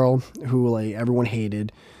artsy girl who like everyone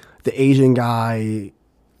hated, the Asian guy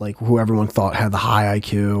like who everyone thought had the high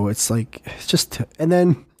IQ. It's like it's just and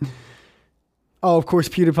then of course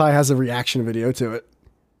PewDiePie has a reaction video to it.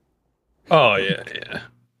 Oh yeah.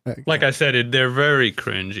 Like I said, they're very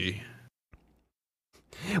cringy.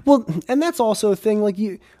 Well, and that's also a thing. Like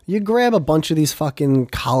you grab a bunch of these fucking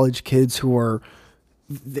college kids who are,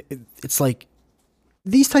 it's like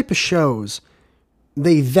these type of shows,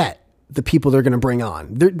 they vet the people they're going to bring on.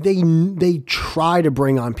 They try to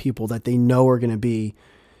bring on people that they know are going to be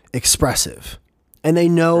expressive, and they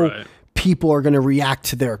know people are going to react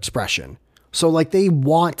to their expression. So like they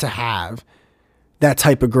want to have that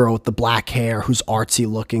type of girl with the black hair who's artsy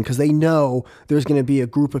looking because they know there's going to be a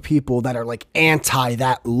group of people that are like anti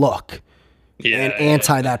that look and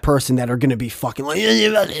anti that person that are going to be fucking like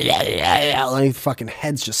fucking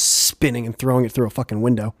heads just spinning and throwing it through a fucking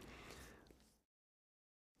window.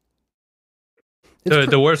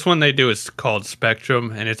 The worst one they do is called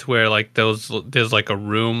Spectrum, and it's where like there's like a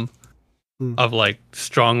room of like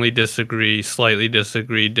strongly disagree, slightly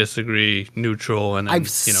disagree, neutral, and then, I've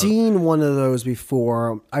seen one of those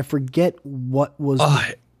before. I forget what was.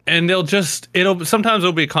 And sometimes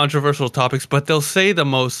it'll be controversial topics, but they'll say the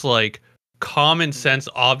most like common sense,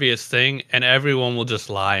 obvious thing, and everyone will just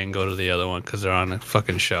lie and go to the other one because they're on a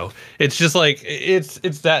fucking show. It's just like it's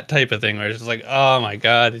that type of thing where it's just like, oh my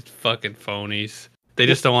god, it's fucking phonies. They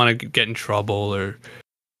just don't want to get in trouble or.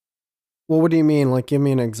 Well, what do you mean? Like, give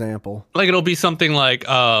me an example. Like, it'll be something like,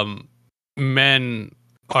 men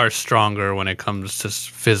are stronger when it comes to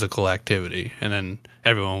physical activity, and then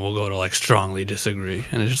everyone will go to like strongly disagree,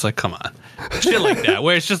 and it's just like, come on, shit like that,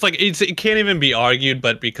 where it's just like it can't even be argued,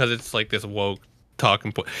 but because it's like this woke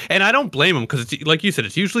talking point, and I don't blame them because it's like you said,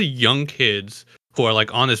 it's usually young kids who are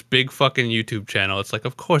like on this big fucking YouTube channel. It's like,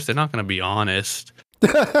 of course they're not gonna be honest.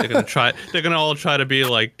 They're gonna try. They're gonna all try to be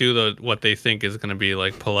like do what they think is gonna be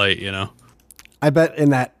like polite, you know. I bet in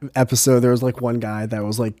that episode there was like one guy that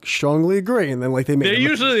was like strongly agreeing, and then like they made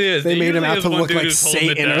him out to look like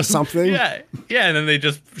Satan or something. Yeah, and then they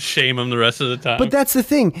just shame him the rest of the time. But that's the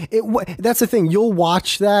thing. That's the thing. You'll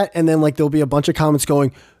watch that, and then like there'll be a bunch of comments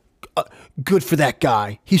going, "Good for that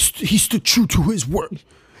guy. He stood true to his word.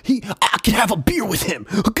 I can have a beer with him."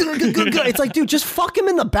 It's like, dude, just fuck him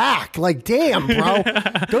in the back. Like, damn, bro.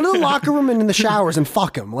 Go to the locker room and in the showers and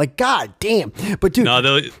fuck him. Like, god damn. But dude, no,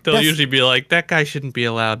 they'll usually be like, that guy shouldn't be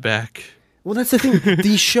allowed back. Well, that's the thing.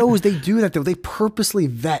 These shows, they do that though. They purposely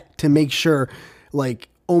vet to make sure, like,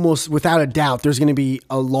 almost without a doubt, there's going to be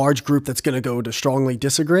a large group that's going to go to strongly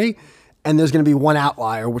disagree, and there's going to be one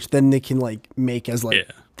outlier, which then they can like make as like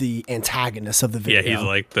the antagonist of the video. Yeah, he's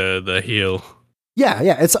like the heel.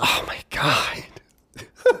 Yeah, it's, oh my God.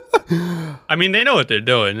 I mean, they know what they're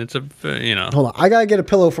doing. It's a, you know. Hold on, I gotta get a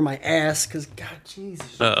pillow for my ass, because, God,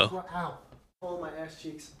 Jesus. Uh-oh. Ow. Oh, my ass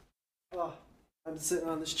cheeks. Oh, I'm sitting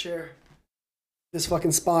on this chair. This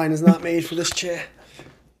fucking spine is not made for this chair.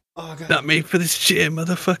 Oh, God. Not made for this chair,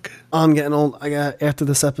 motherfucker. I'm getting old. After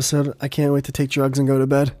this episode, I can't wait to take drugs and go to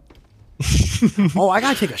bed. Oh, I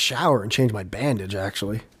gotta take a shower and change my bandage,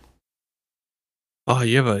 actually. Oh,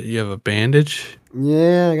 you have a bandage?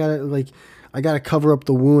 Yeah, I gotta cover up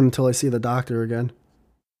the wound until I see the doctor again.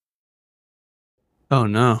 Oh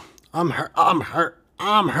no. I'm hurt.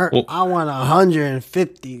 Well, I want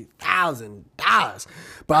 $150,000,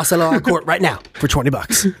 but I'll settle out of court right now for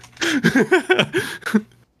 $20.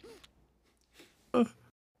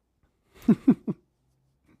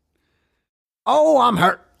 Oh, I'm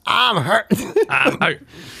hurt. I'm hurt.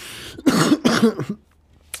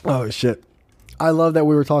 Oh shit. I love that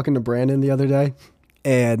we were talking to Brandon the other day,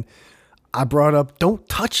 and I brought up, don't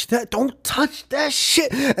touch that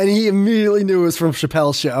shit. And he immediately knew it was from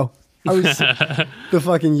Chappelle's show. I was the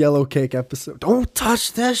fucking yellow cake episode. Don't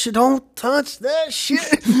touch that shit. Don't touch that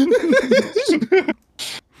shit.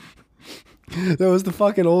 There was the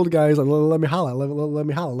fucking old guy. He's like, let me holla. Let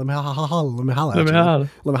me holla. Let me holla. Let me holla at you.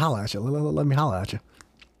 Let me holla at you. Let me holla at you.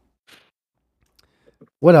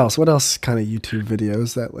 What else? What else kind of YouTube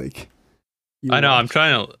videos that like... I know. I'm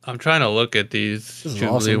trying to look at these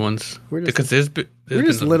Jubilee ones because we're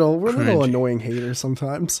little annoying haters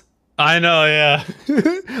sometimes. I know, yeah.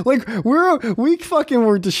 Like we fucking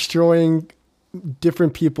were destroying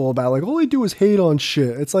different people about like all they do is hate on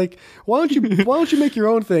shit. It's like why don't you make your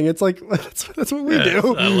own thing? It's like that's what we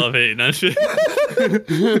do. I love hating on shit.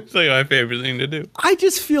 It's like my favorite thing to do. I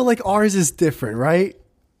just feel like ours is different, right?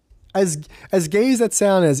 As gay as that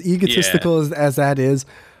sound, as egotistical as that is.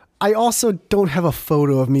 I also don't have a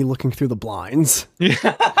photo of me looking through the blinds.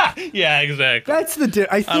 Yeah, exactly. That's the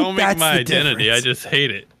I don't make my identity. I just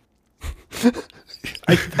hate it.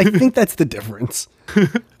 I think that's the difference.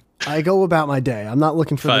 I go about my day. I'm not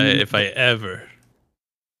looking for if I ever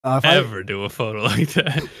do a photo like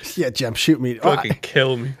that. Yeah, Jem, shoot me. Fucking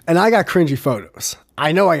kill me. And I got cringy photos.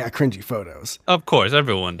 I know I got cringy photos. Of course,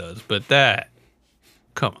 everyone does. But that,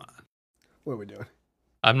 come on. What are we doing?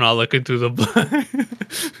 I'm not looking through the blind.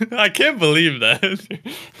 I can't believe that.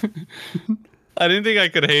 I didn't think I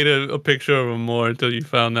could hate a picture of him more until you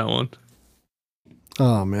found that one.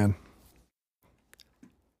 Oh, man.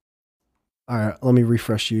 All right, let me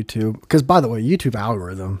refresh YouTube. Because, by the way, YouTube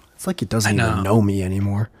algorithm, it's like it doesn't even know me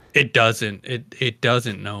anymore. It doesn't. It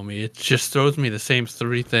doesn't know me. It just throws me the same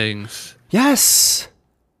 3 things. Yes.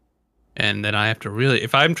 And then I have to really,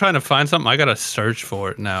 if I'm trying to find something, I gotta search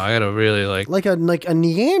for it now. I gotta really like a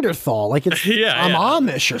Neanderthal, like it's I'm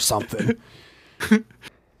Amish or something.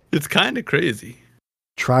 It's kind of crazy.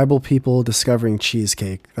 Tribal people discovering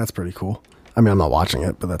cheesecake. That's pretty cool. I mean, I'm not watching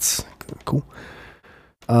it, but that's cool.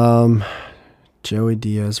 Joey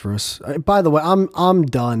Diaz versus. By the way, I'm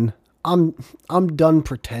done. I'm done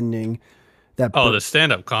pretending that. The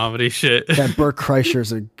stand-up comedy shit. That Bert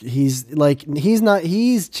Kreischer's he's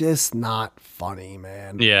just not funny,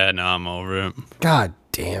 man. Yeah, no, I'm over it. God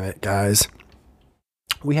damn it, guys.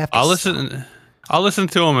 We have to I'll listen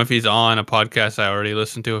to him if he's on a podcast I already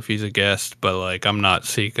listened to if he's a guest, but like I'm not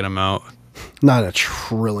seeking him out. Not a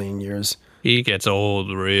trillion years. He gets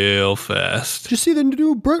old real fast. Did you see the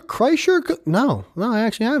new Bert Kreischer? No, I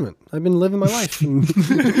actually haven't. I've been living my life and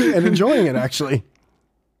enjoying it, actually.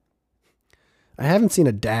 I haven't seen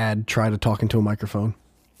a dad try to talk into a microphone.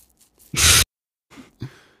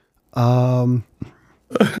 What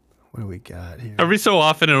do we got here? Every so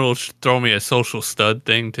often it'll throw me a social stud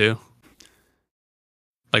thing too.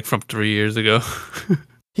 Like from 3 years ago.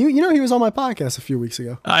 He was on my podcast a few weeks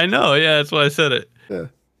ago. I know, yeah, that's why I said it. Yeah.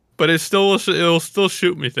 But it'll still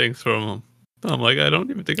shoot me things from him. I'm like, I don't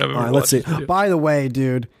even think I've ever All right, watched let's see. it. By the way,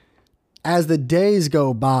 dude, as the days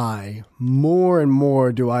go by, more and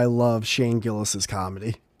more do I love Shane Gillis's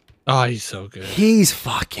comedy. Oh, he's so good. He's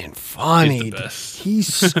fucking funny. He's the best.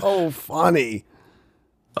 He's so funny.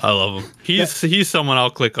 I love him. He's someone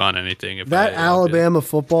I'll click on anything. If That Alabama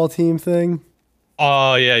football team thing.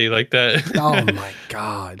 Oh, yeah, you like that? Oh, my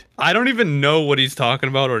God. I don't even know what he's talking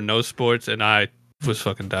about or know sports, and I was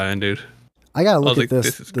fucking dying, dude. I got to look at like,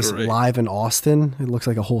 this great. live in Austin. It looks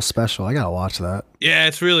like a whole special. I got to watch that. Yeah,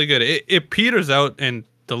 it's really good. It peters out in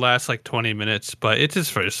the last, like, 20 minutes, but it's his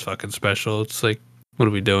first fucking special. It's like, what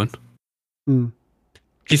are we doing?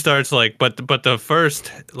 He starts, like, but the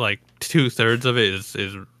first, like, 2/3 of it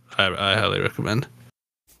is I highly recommend.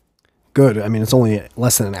 Good. I mean, it's only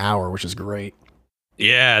less than an hour, which is great.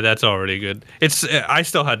 Yeah, that's already good. I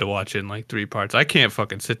still had to watch it in like 3 parts. I can't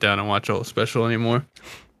fucking sit down and watch a whole special anymore.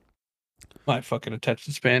 My fucking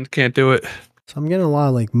attention span can't do it. So I'm getting a lot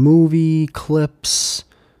of like movie clips,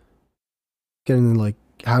 getting like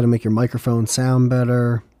how to make your microphone sound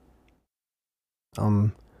better.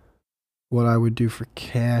 What I would do for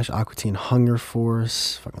cash, Aqua Teen Hunger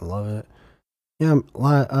Force, fucking love it. Yeah, a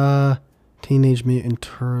lot. Teenage Mutant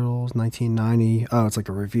Turtles, 1990. Oh, it's like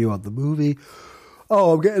a review of the movie.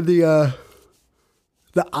 Oh, I'm getting the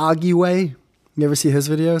Augie Way. You ever see his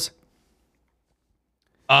videos?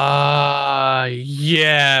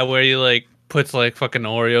 Yeah, where he like puts like fucking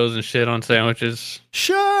Oreos and shit on sandwiches.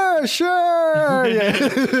 Sure. Yeah.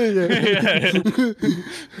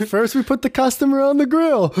 First, we put the customer on the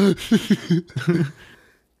grill. It's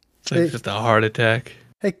like just a heart attack.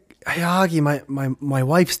 Hey, Augie, my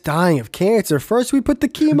wife's dying of cancer. First, we put the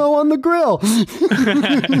chemo on the grill.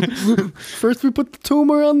 First, we put the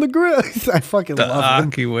tumor on the grill. I fucking love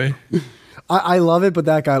him. Augie Way. I love it, but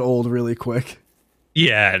that got old really quick.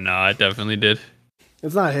 Yeah, no, it definitely did.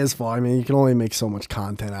 It's not his fault. I mean, you can only make so much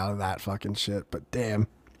content out of that fucking shit. But damn,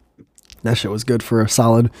 that shit was good for a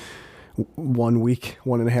solid 1 week,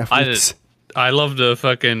 1.5 weeks. I love the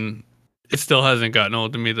fucking. It still hasn't gotten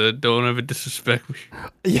old to me. The don't ever disrespect me.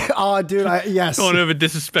 Yeah, oh, dude, yes. Don't ever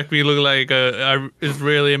disrespect me. Look like a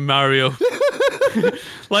Israeli Mario.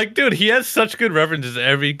 Like, dude, he has such good references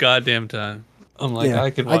every goddamn time. I'm like, yeah.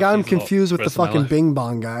 I got him confused with the fucking Bing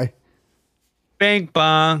Bong guy. Bing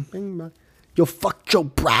Bong. Bing Bong. Yo, fuck Joe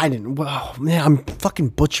Biden. Wow, man, I'm fucking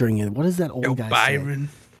butchering it. What is that old guy Byron.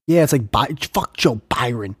 say? Yeah, it's like fuck Joe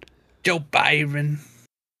Byron. Joe Byron.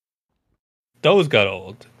 Those got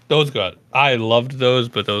old. I loved those,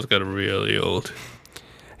 but those got really old.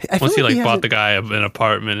 Once he bought the guy an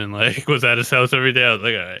apartment and like was at his house every day, I was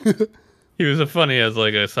like, all right. He was funny as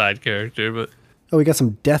like a side character, but we got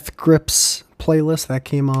some Death Grips playlist that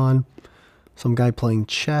came on. Some guy playing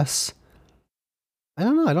chess. I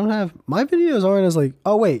don't know. I don't have my videos aren't as like.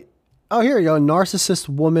 Oh wait. Oh, here you go. Narcissist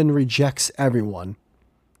woman rejects everyone.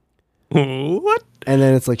 What? And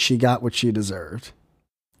then it's like she got what she deserved.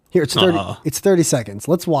 Here, it's 30. It's 30 seconds.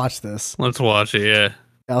 Let's watch this. Let's watch it. Yeah.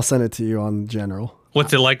 I'll send it to you on general.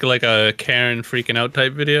 What's it like a Karen freaking out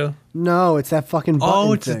type video? No, it's that fucking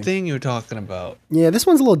button it's the thing you were talking about. Yeah, this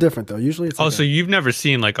one's a little different though. Usually it's so you've never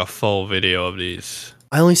seen like a full video of these?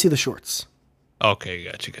 I only see the shorts. Okay,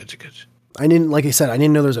 gotcha. I didn't, like I said, I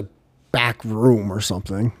didn't know there's a back room or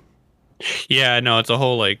something. Yeah, no, it's a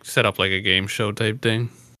whole like set up like a game show type thing.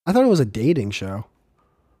 I thought it was a dating show.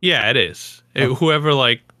 Yeah, it is. Whoever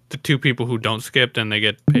like the two people who don't skip, then they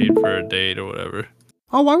get paid for a date or whatever.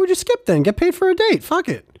 Oh, why would you skip then? Get paid for a date. Fuck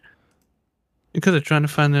it. Because they're trying to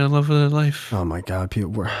find their love of their life. Oh my God,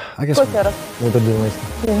 people. I guess. Oh,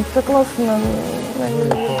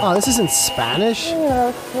 this is in Spanish?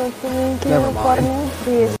 Never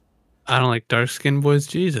mind. I don't like dark-skinned boys.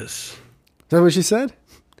 Jesus. Is that what she said?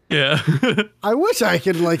 Yeah. I wish I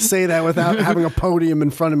could like say that without having a podium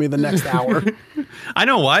in front of me the next hour. I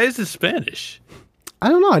know. Why is it Spanish? I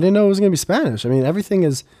don't know. I didn't know it was going to be Spanish. I mean, everything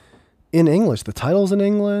is in English. The title's in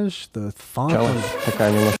English. The font.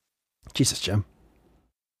 Jesus, Jim.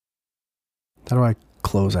 How do I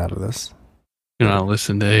close out of this? Do not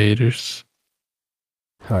listen to haters.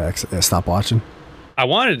 All right, stop watching. I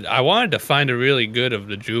wanted to find a really good of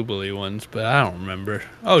the Jubilee ones, but I don't remember.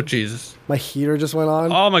 Oh, Jesus. My heater just went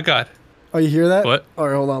on. Oh, my God. Oh, you hear that? What? All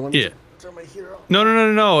right, hold on. Let me yeah. turn my heater on.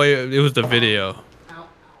 No. It was the video. Ow.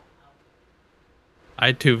 I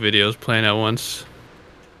had 2 videos playing at once.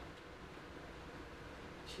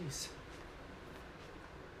 Jeez.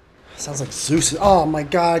 Sounds like Zeus. Oh, my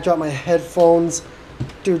God. I dropped my headphones.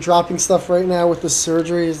 Dude, dropping stuff right now with the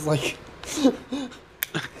surgery is like...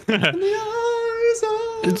 In the eyes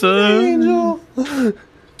of an angel.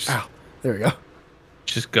 Ow. There we go.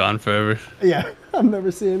 Just gone forever. Yeah, I'm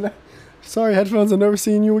never seeing that. Sorry, headphones. I've never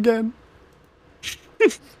seen you again.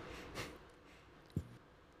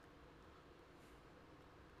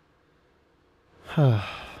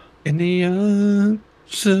 In the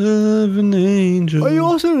arms of an angel. You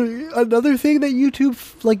also, another thing that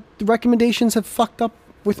YouTube, like, recommendations have fucked up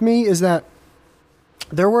with me is that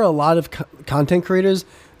there were a lot of content creators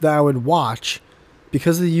that I would watch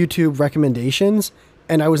because of the YouTube recommendations,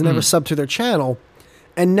 and I was never subbed to their channel.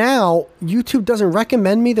 And now YouTube doesn't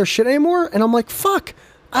recommend me their shit anymore, and I'm like, fuck,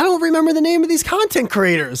 I don't remember the name of these content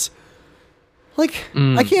creators. Like,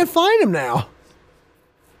 I can't find them now.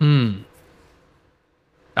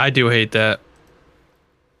 I do hate that.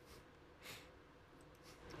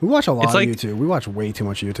 We watch a lot of YouTube. We watch way too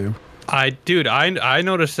much YouTube. I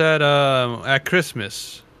noticed that at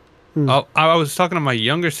Christmas. I was talking to my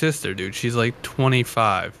younger sister, dude. She's like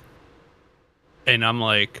 25. And I'm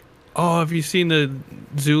like, oh, have you seen the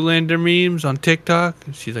Zoolander memes on TikTok?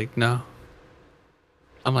 And she's like, no.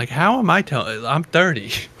 I'm like, how am I telling? I'm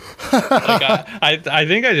 30. Like, I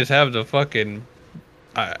think I just have the fucking...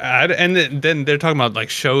 and then they're talking about like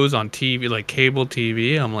shows on TV, like cable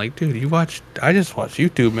TV. I'm like, dude, I just watch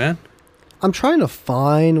YouTube, man. I'm trying to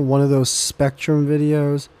find one of those Spectrum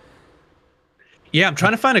videos. Yeah, I'm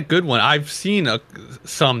trying to find a good one. I've seen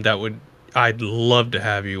some that I'd love to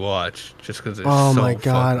have you watch just because it's oh so my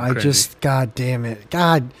god, crazy. God damn it.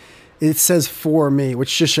 God, it says for me,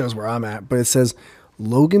 which just shows where I'm at, but it says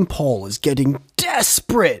Logan Paul is getting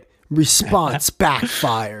desperate. Response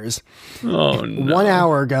backfires. Oh no. 1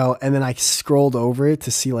 hour ago, and then I scrolled over it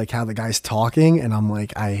to see like how the guy's talking, and I'm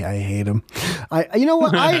like, I hate him. You know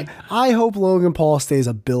what? I hope Logan Paul stays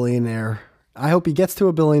a billionaire. I hope he gets to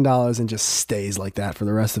 $1 billion and just stays like that for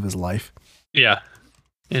the rest of his life. Yeah.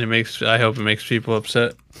 And I hope it makes people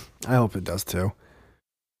upset. I hope it does too.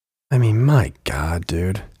 I mean, my God,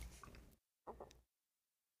 dude.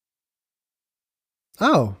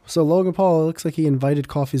 Oh, so Logan Paul, it looks like he invited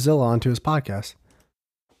CoffeeZilla onto his podcast.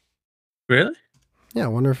 Really? Yeah, I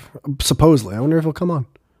wonder if, supposedly, I wonder if he'll come on.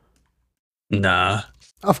 Nah.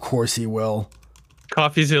 Of course he will.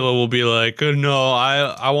 CoffeeZilla will be like, oh, no,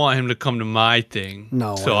 I want him to come to my thing.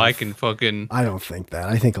 No. So I can fucking... I don't think that.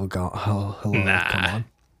 I think he'll go, he'll nah. come on.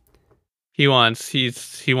 He wants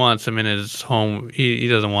him in his home. He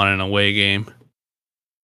doesn't want an away game.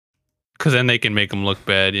 Because then they can make him look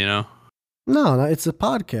bad, you know? No, it's a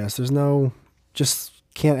podcast. There's no, just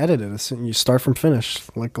can't edit it. You start from finish.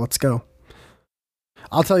 Like, let's go.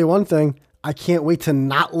 I'll tell you one thing. I can't wait to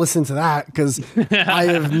not listen to that because I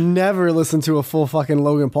have never listened to a full fucking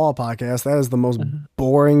Logan Paul podcast. That is the most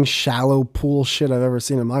boring, shallow pool shit I've ever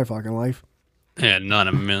seen in my fucking life. Yeah, not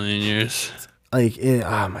a million years. Like,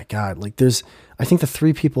 oh my God. Like, I think the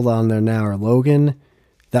 3 people down there now are Logan,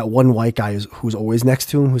 that one white guy who's always next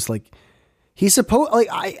to him, who's like, he's supposed, like,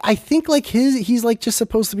 I think like he's like just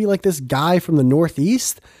supposed to be like this guy from the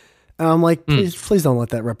Northeast. And I'm like, please don't let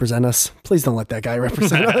that represent us. Please don't let that guy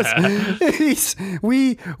represent us.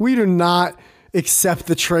 We do not accept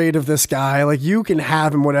the trade of this guy. Like, you can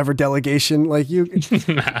have him whatever delegation, like you.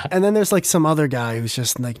 And then there's like some other guy who's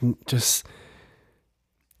just like,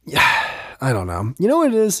 yeah, I don't know. You know what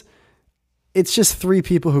it is? It's just 3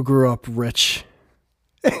 people who grew up rich.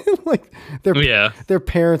 Like their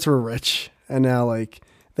parents were rich, and now like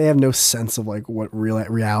they have no sense of like what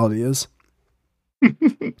reality is.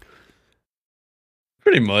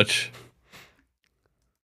 Pretty much.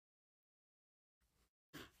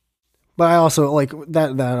 But I also like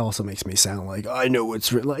that also makes me sound like I know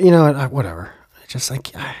what's you know, whatever. Just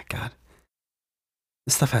like, God,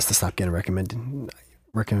 this stuff has to stop getting recommended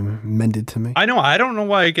to me. I know. I don't know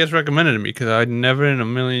why it gets recommended to me because I never in a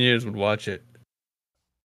million years would watch it.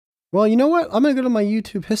 Well, you know what? I'm going to go to my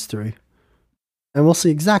YouTube history and we'll see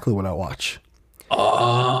exactly what I watch.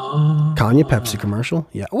 Kanye Pepsi commercial.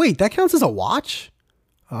 Yeah. Wait, that counts as a watch?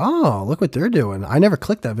 Oh, look what they're doing. I never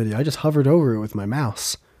clicked that video. I just hovered over it with my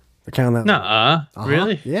mouse. They're counting that.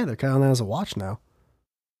 Really? Yeah, they're counting that as a watch now.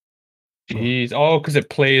 Jeez. Oh, because it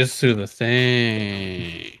plays through the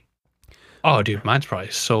thing. Oh, dude, mine's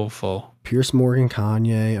probably so full. Pierce Morgan,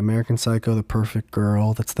 Kanye, American Psycho, The Perfect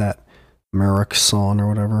Girl. That's that Merrick song or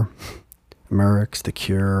whatever. Merrick's The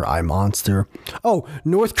Cure, I Monster. Oh,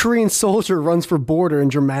 North Korean soldier runs for border in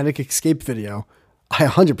dramatic escape video. I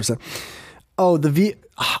 100%. Oh,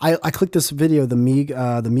 I clicked this video, the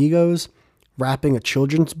Migos rapping a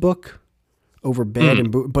children's book over bed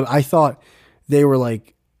and but I thought they were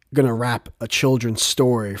like gonna rap a children's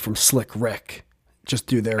story from Slick Rick, just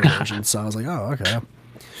do their version. So I was like, oh, okay.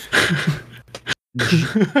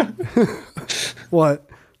 What?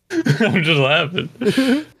 I'm just laughing.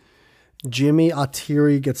 Jimmy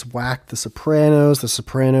Attieri gets whacked. The Sopranos. The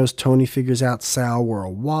Sopranos. Tony figures out Sal wore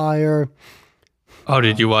a wire. Oh,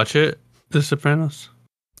 did you watch it? The Sopranos?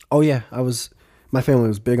 Oh yeah, my family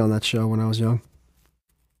was big on that show when I was young.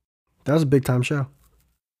 That was a big time show.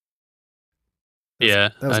 Yeah,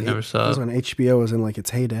 I never saw it. That was when HBO was in like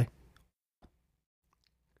its heyday.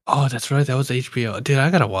 Oh, that's right. That was HBO. Dude, I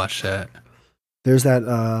gotta watch that. There's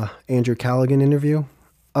that Andrew Callaghan interview.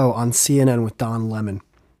 Oh, on CNN with Don Lemon.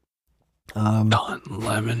 Don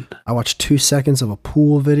Lemon. I watched 2 seconds of a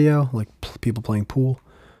pool video, like people playing pool.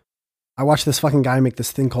 I watched this fucking guy make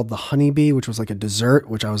this thing called the honeybee, which was like a dessert,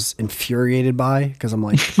 which I was infuriated by because I'm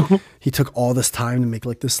like, he took all this time to make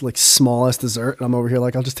like this like smallest dessert, and I'm over here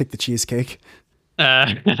like, I'll just take the cheesecake.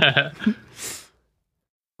 Oh,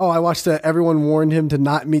 I watched everyone warned him to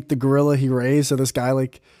not meet the gorilla he raised. So this guy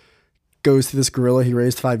like goes to this gorilla he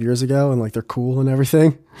raised 5 years ago, and like they're cool and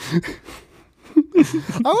everything.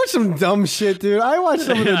 I watched some dumb shit, dude. I watched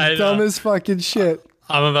some of the dumbest fucking shit.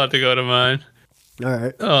 I'm about to go to mine. All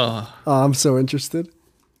right. Oh, I'm so interested.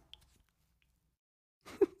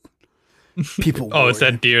 People. Oh, it's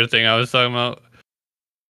that deer thing I was talking about.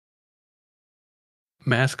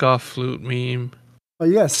 Mask off flute meme. Oh,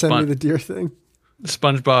 you gotta send me the deer thing.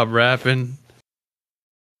 SpongeBob rapping.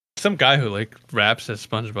 Some guy who like raps as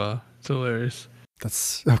SpongeBob. It's hilarious.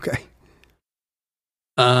 That's okay.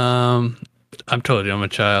 I'm told you I'm a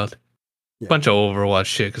child. Yeah. Bunch of Overwatch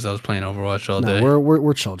shit because I was playing Overwatch all day.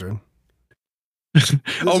 We're children.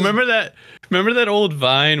 Oh, remember that old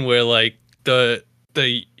Vine where like the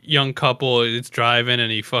young couple is driving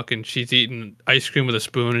and she's eating ice cream with a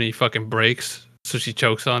spoon and he fucking breaks, so she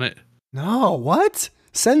chokes on it. No, what?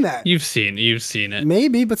 Send that. You've seen it.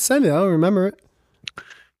 Maybe, but send it. I don't remember it.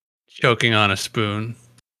 Choking on a spoon.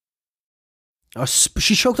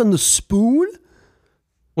 She choked on the spoon?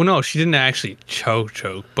 Well, no, she didn't actually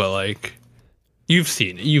choke, but like, you've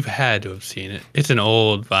seen it. You've had to have seen it. It's an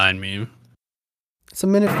old Vine meme. It's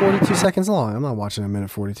 1:42 seconds long. I'm not watching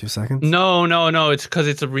 1:42 seconds. No. It's because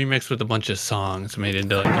it's a remix with a bunch of songs made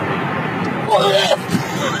into like.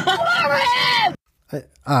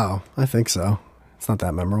 I think so. It's not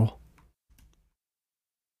that memorable.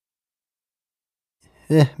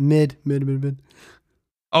 Mid.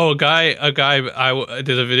 Oh, a guy. I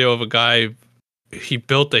did a video of a guy. He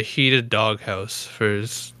built a heated doghouse for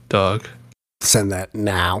his dog. Send that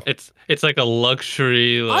now. It's like a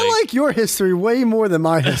luxury. Like... I like your history way more than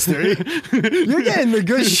my history. You're getting the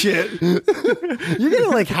good shit. You're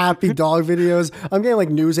getting like happy dog videos. I'm getting like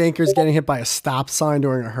news anchors getting hit by a stop sign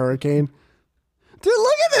during a hurricane. Dude,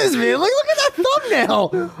 look at this, man. Like, look at that thumbnail.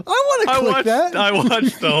 I want to click that. I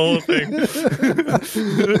watched the whole thing.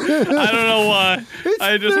 I don't know why.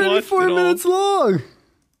 I just watched it 34 minutes long.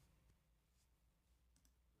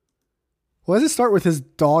 Why does it start with his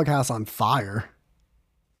doghouse on fire?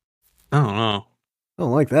 I don't know. I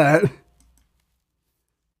don't like that.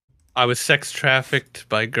 I was sex trafficked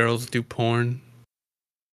by Girls Do Porn.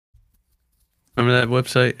 Remember that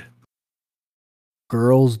website?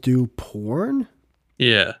 Girls Do Porn?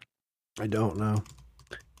 Yeah. I don't know.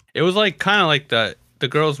 It was like kind of like that. The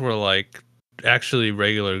girls were like actually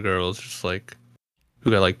regular girls, just like who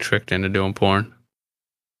got like tricked into doing porn.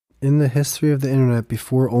 In the history of the internet,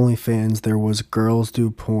 before OnlyFans, there was Girls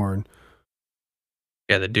Do Porn.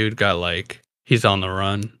 Yeah, the dude got like, he's on the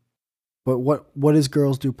run. But what is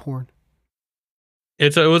Girls Do Porn?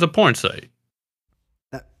 It was a porn site.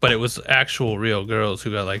 But it was actual real girls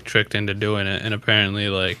who got like tricked into doing it, and apparently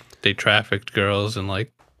like they trafficked girls, and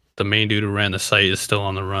like the main dude who ran the site is still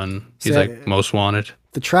on the run. He's like most wanted.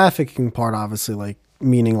 The trafficking part, obviously, like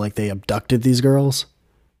meaning like they abducted these girls.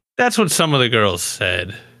 That's what some of the girls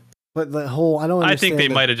said. But the whole, I don't understand. I think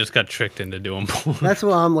they might have just got tricked into doing porn. That's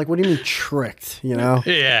what I'm like, what do you mean tricked, you know?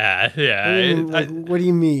 Yeah. What do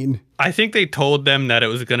you mean? I think they told them that it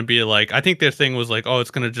was going to be like, I think their thing was like, oh, it's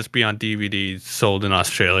going to just be on DVD sold in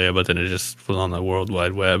Australia, but then it just was on the World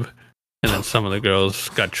Wide Web. And then some of the girls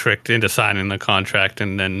got tricked into signing the contract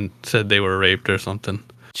and then said they were raped or something.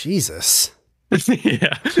 Jesus.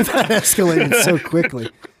 Yeah. That escalated so quickly.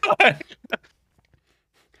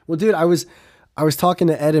 Well, dude, I was talking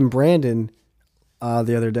to Ed and Brandon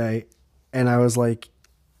the other day, and I was like,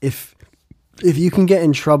 if you can get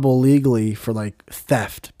in trouble legally for like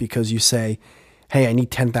theft because you say, hey, I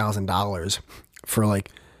need $10,000 for like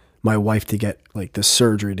my wife to get like this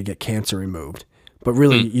surgery to get cancer removed, but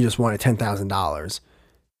really you just wanted $10,000,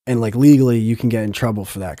 and like legally you can get in trouble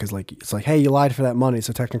for that because like it's like, hey, you lied for that money,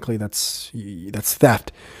 so technically that's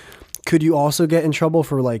theft. Could you also get in trouble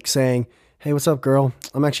for like saying, hey, what's up, girl?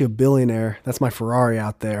 I'm actually a billionaire. That's my Ferrari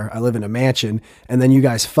out there. I live in a mansion. And then you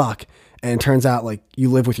guys fuck. and it turns out like you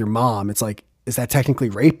live with your mom, it's like, is that technically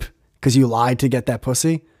rape because you lied to get that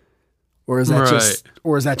pussy, or is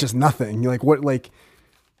that just nothing? You're like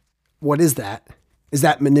what is that? Is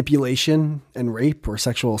that manipulation and rape or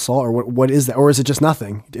sexual assault, or what is that, or is it just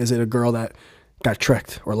nothing? Is it a girl that got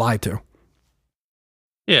tricked or lied to?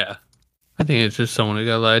 Yeah, I think it's just someone who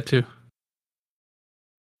got lied to.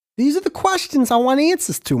 These are the questions I want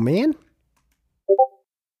answers to, man.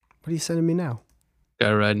 What are you sending me now?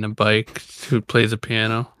 Guy riding a bike who plays a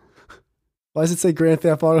piano. Why does it say Grand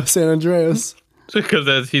Theft Auto San Andreas?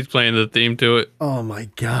 Because he's playing the theme to it. Oh my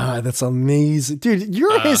God, that's amazing. Dude,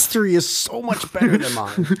 your history is so much better than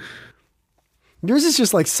mine. Yours is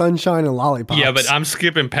just like sunshine and lollipops. Yeah, but I'm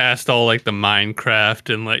skipping past all like the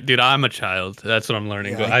Minecraft and like, dude, I'm a child. That's what I'm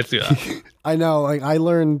learning. Yeah, I know. Like, I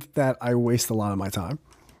learned that I waste a lot of my time.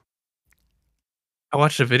 I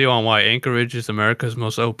watched a video on why Anchorage is America's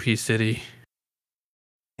most OP city.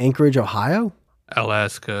 Anchorage, Ohio?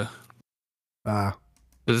 Alaska.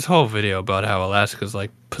 There's this whole video about how Alaska's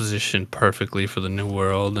like positioned perfectly for the new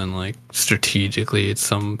world and like strategically it's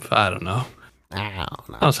I don't know. I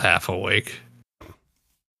was half awake.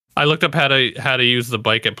 I looked up how to use the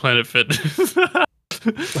bike at Planet Fitness.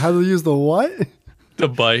 How to use the what? The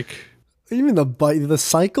bike. You mean the bike, the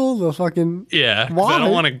cycle, the fucking? Yeah. Why?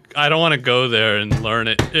 I don't want to go there and learn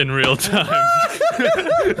it in real time.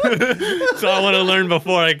 So I want to learn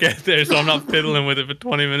before I get there, so I'm not fiddling with it for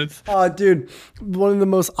 20 minutes. Oh, dude, one of the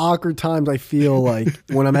most awkward times I feel like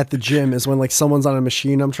when I'm at the gym is when like someone's on a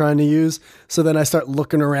machine I'm trying to use. So then I start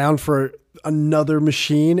looking around for another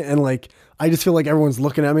machine, and like I just feel like everyone's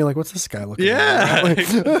looking at me like, what's this guy looking at? Like,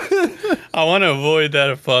 I want to avoid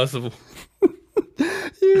that if possible.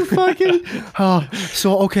 You fucking.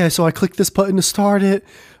 So I click this button to start it.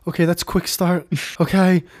 Okay, that's quick start.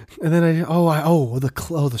 Okay, and then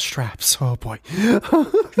the straps. Oh boy,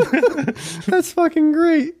 that's fucking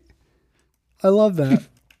great. I love that.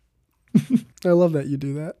 I love that you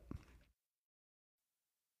do that.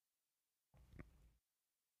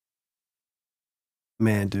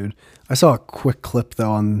 Man, dude, I saw a quick clip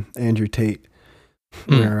though on Andrew Tate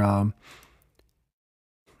where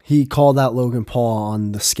he called out Logan Paul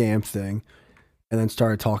on the scam thing. And then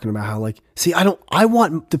started talking about how like, see, I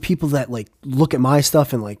want the people that like look at my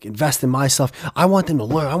stuff and like invest in my stuff. I want them to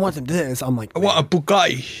learn. I want them to do this. I'm like, I want a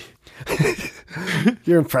Bugatti.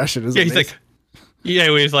 Your impression is he's like,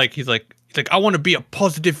 he's like, I want to be a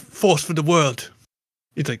positive force for the world.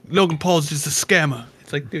 It's like Logan Paul's just a scammer.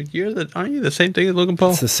 It's like, dude, aren't you the same thing as Logan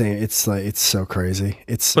Paul? It's the same. It's like, it's so crazy.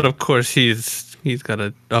 But of course he's got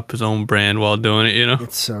to up his own brand while doing it, you know?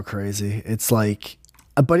 It's so crazy. It's like,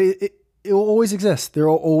 but it will always exist. There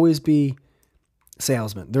will always be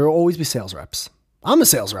salesmen. There will always be sales reps. I'm a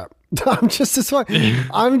sales rep. I'm just as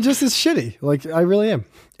shitty. Like, I really am.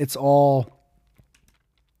 It's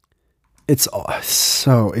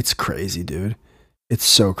crazy, dude. It's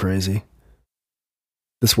so crazy.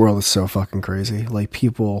 This world is so fucking crazy. Like,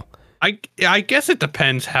 people. I guess it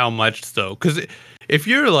depends how much though. Cause if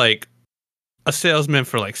you're like a salesman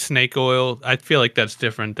for like snake oil, I feel like that's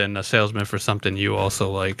different than a salesman for something you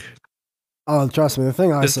also like. Oh, trust me, the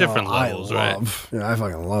thing I saw, different levels, I love. Right? Yeah, I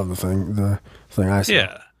fucking love the thing I saw.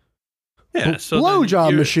 Yeah. So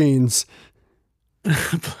blowjob machines.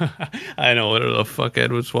 I know what the fuck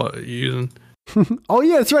Ed was using. Oh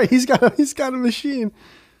yeah, that's right. He's got a machine.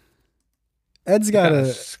 Ed's got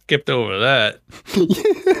skipped over that.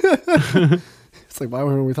 It's like, why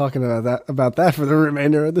weren't we talking about that for the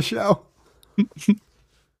remainder of the show?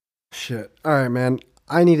 Shit. All right, man.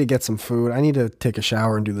 I need to get some food. I need to take a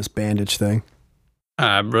shower and do this bandage thing.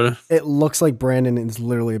 Brother. It looks like Brandon is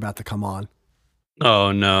literally about to come on.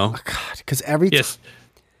 Oh, no. Oh, God, because every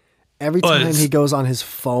time he goes on his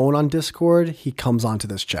phone on Discord, he comes onto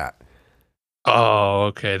this chat. Oh,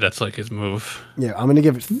 okay. That's like his move. Yeah, I'm going to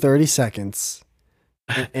give it 30 seconds.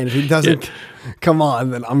 And if he doesn't come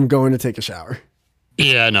on, then I'm going to take a shower.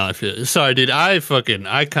 Yeah, no, I feel it. Sorry, dude. I've been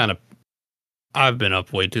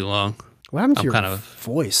up way too long. What happened to your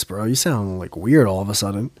voice, bro? You sound like weird all of a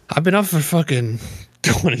sudden. I've been up for fucking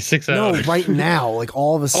 26 hours. No, right now. Like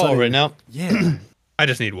all of a sudden. Oh, right now? Yeah. I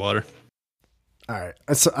just need water. All right.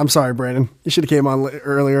 I'm sorry, Brandon. You should have came on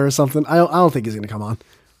earlier or something. I don't think he's going to come on.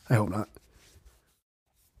 I hope not.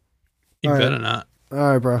 You better not. All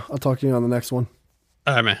right, bro. I'll talk to you on the next one.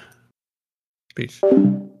 All right, man. Peace.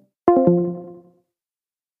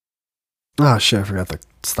 Oh, shit. I forgot to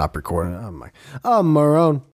stop recording. I'm Marone.